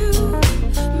 Say You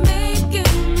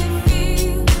making me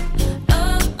feel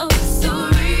so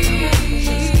real.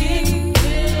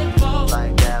 Involved.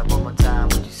 like that one more time.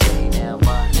 What you say now?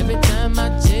 What? Every time I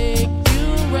take you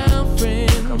around,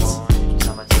 friends, Come on, every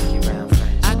time I take you around,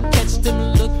 friends. I catch them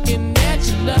looking at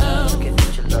your love. Looking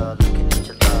at your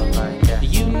love, like that.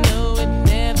 You know it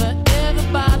never ever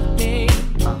bothered me,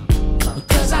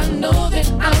 because I know that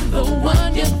I'm the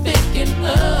one you're thinking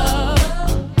of.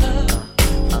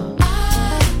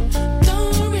 I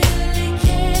don't really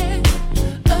care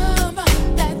about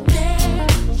that there.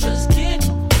 Just get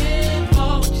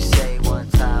involved. What you say one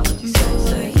time? What you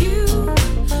say? You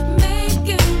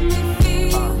making me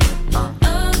feel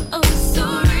so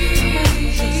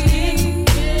real.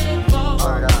 Involved.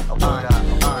 Word up, word up,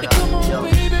 word up. Yo,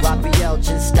 Raphael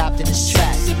just stopped in his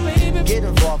track. Get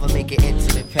involved and make an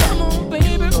intimate pact.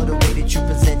 You know the way that you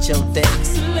present your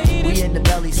things. We in the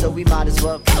belly, so we might as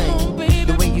well play.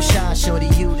 The way you shine, shorty,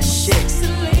 you the shit.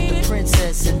 The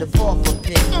princess and the pauper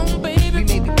pick. We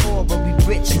may be poor, but we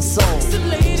rich in soul.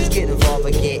 Just get involved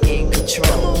and get in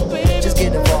control. Just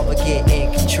get involved and get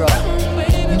in control.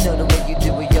 You know the way you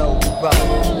do it, yo, bro.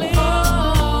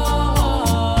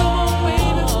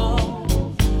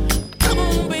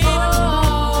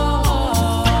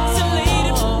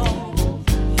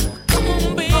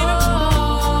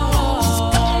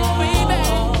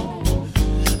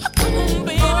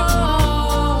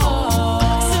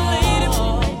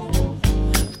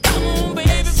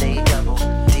 S-A double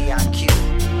D-I-Q.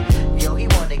 Yo, he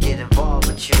wanna get involved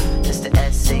with you. It's the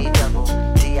S-A double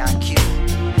D-I-Q.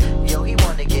 Yo, he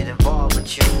wanna get involved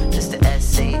with you. It's the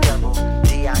S-A double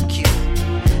D-I-Q.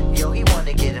 Yo, he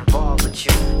wanna get involved with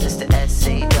you. It's the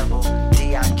S-A double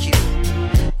D-I-Q.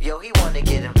 Yo, he wanna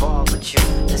get involved with you.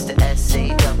 It's the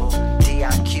S-A double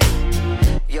D-I-Q.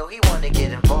 Yo, he wanna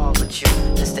get involved with you.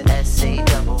 It's the S-A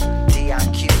double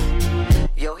D-I-Q.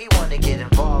 Yo, he wanna get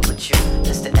involved with you.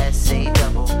 It's the S-A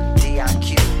double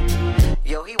D-I-Q.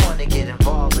 Yo, he wanna get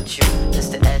involved with you. It's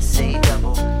the S-A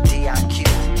double D-I-Q.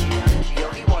 Yo,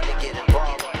 he wanna get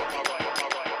involved.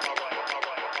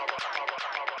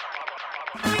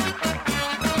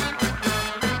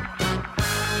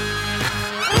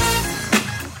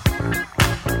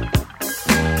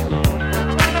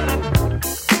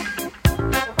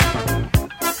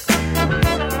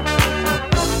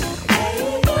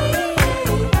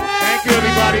 Thank you,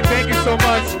 everybody. Thank you so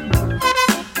much.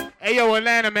 Hey, yo,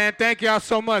 Atlanta, man. Thank y'all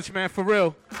so much, man. For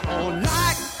real.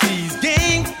 Like these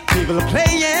games, people are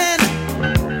playing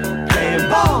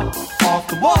ball off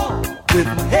the wall with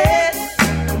my head.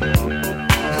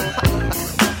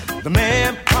 The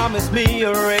man promised me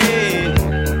a raise.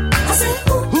 I said,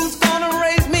 who's gonna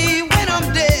raise me when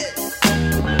I'm dead?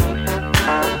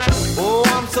 Oh,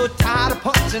 I'm so tired of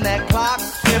punching that clock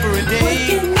every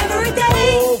day. Working every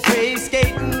day. Always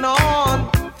skating on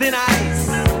thin ice.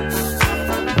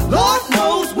 Lord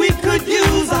knows we could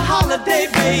use a holiday,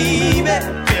 baby.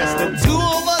 Just the two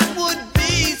of us would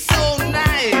be so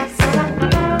nice.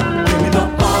 Give me the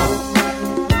ball.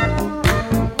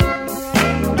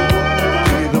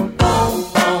 Give me the ball,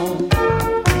 ball.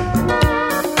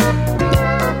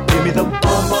 Give me the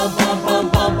bum, bum, bum, bum,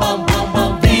 bum, bum, bum,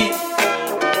 bum beat.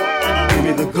 Give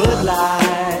me the good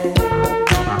life.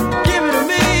 Give it to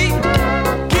me.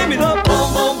 Give me the bum,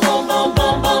 bum, bum, bum,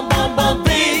 bum, bum, bum, bum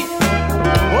beat.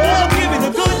 Oh, give me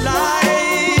the good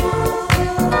life.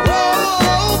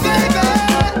 Oh, baby.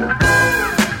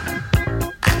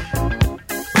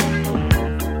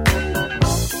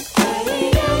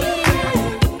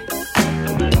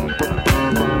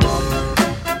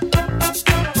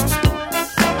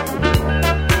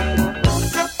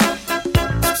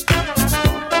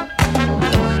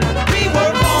 We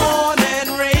were born and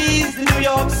raised in New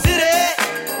York City.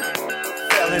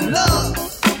 Fell in love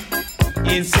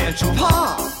in Central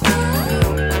Park.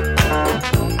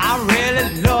 I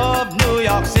really love New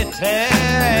York City.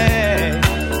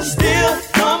 Still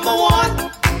number one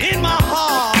in my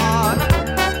heart.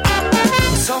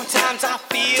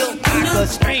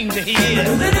 stranger here.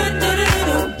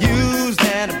 Used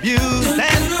and abused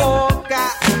and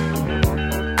forgot.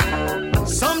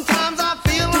 Sometimes I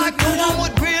feel like no one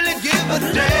would really give a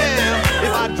damn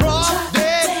if I drop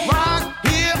dead rock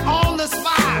here on the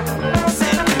spot.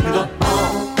 Say, give me the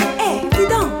bomb. Hey, dis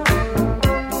donc.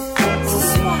 Ce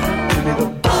soir. Give me the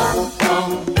bomb,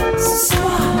 bomb. Ce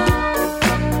soir.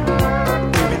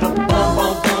 Give me the bomb,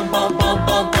 bomb, bomb, bomb, bomb,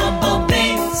 bomb, bomb, bomb,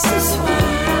 beat. Ce soir.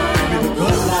 Give me the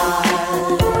good life.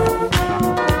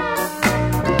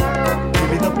 Give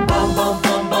me the bomb, bomb,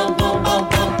 bomb, bomb, bomb, bomb,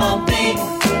 bomb, bomb, beat.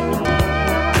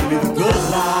 Give me the good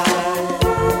life.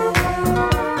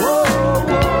 Whoa,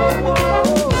 whoa,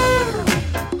 whoa.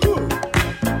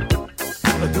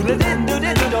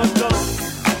 Do-da-da-do-da-do-do-do.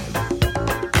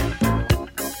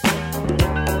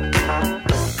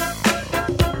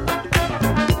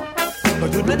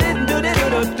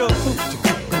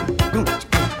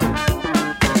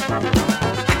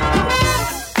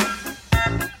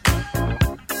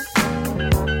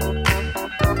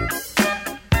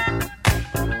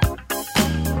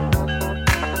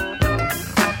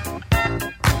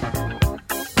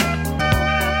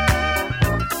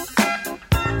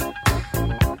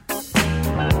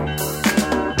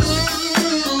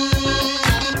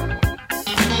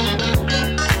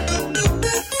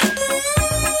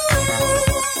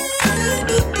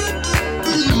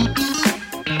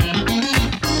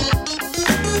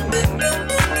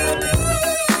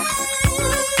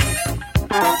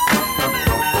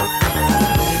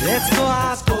 Let's go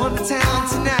out on the town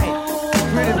tonight,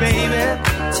 pretty baby.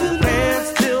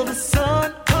 Dance till the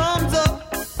sun comes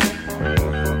up.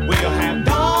 We'll have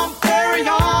Dom carry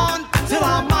on till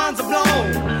our minds are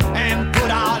blown, and put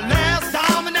our last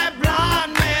dime in that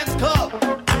blind man's cup.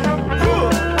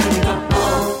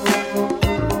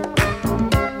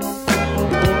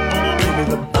 Give me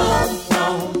the bomb,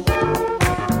 bomb.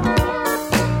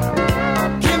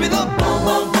 Give me the bomb,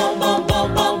 bomb, bomb, bomb,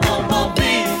 bomb, bomb, bomb, bomb,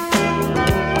 beat.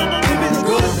 Give me the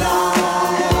good life.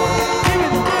 Give me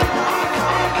the good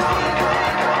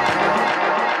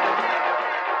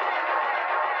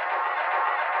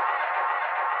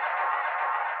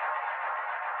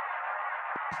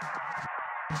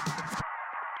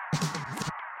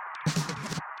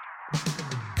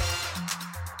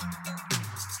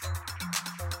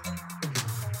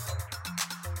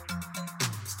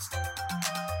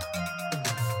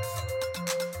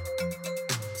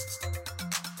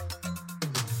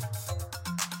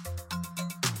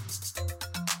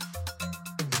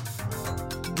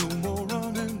No more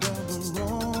running down the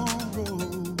wrong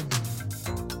road,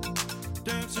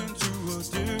 dancing to a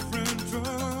different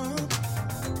drum.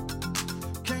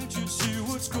 Can't you see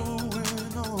what's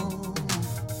going on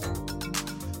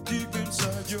deep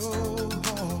inside your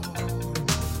heart?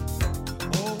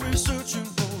 Always searching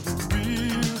for the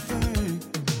real thing,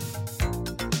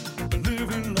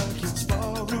 living like it's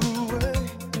far away.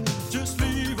 Just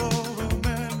leave all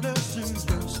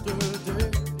romanticism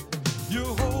yesterday.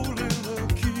 You're holding the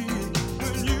key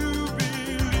when you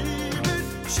believe it.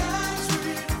 Shine,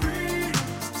 sweet freedom,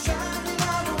 shine a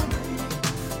light on me.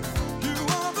 You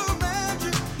are the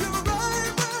magic, you're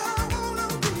right where I wanna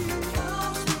be.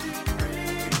 Oh, sweet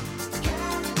freedom,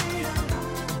 carry me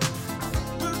along.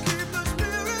 We'll keep the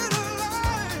spirit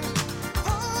alive,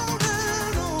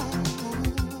 holding on.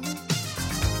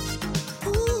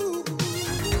 Ooh.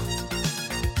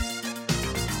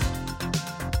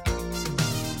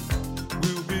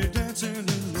 We'll be dancing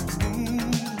in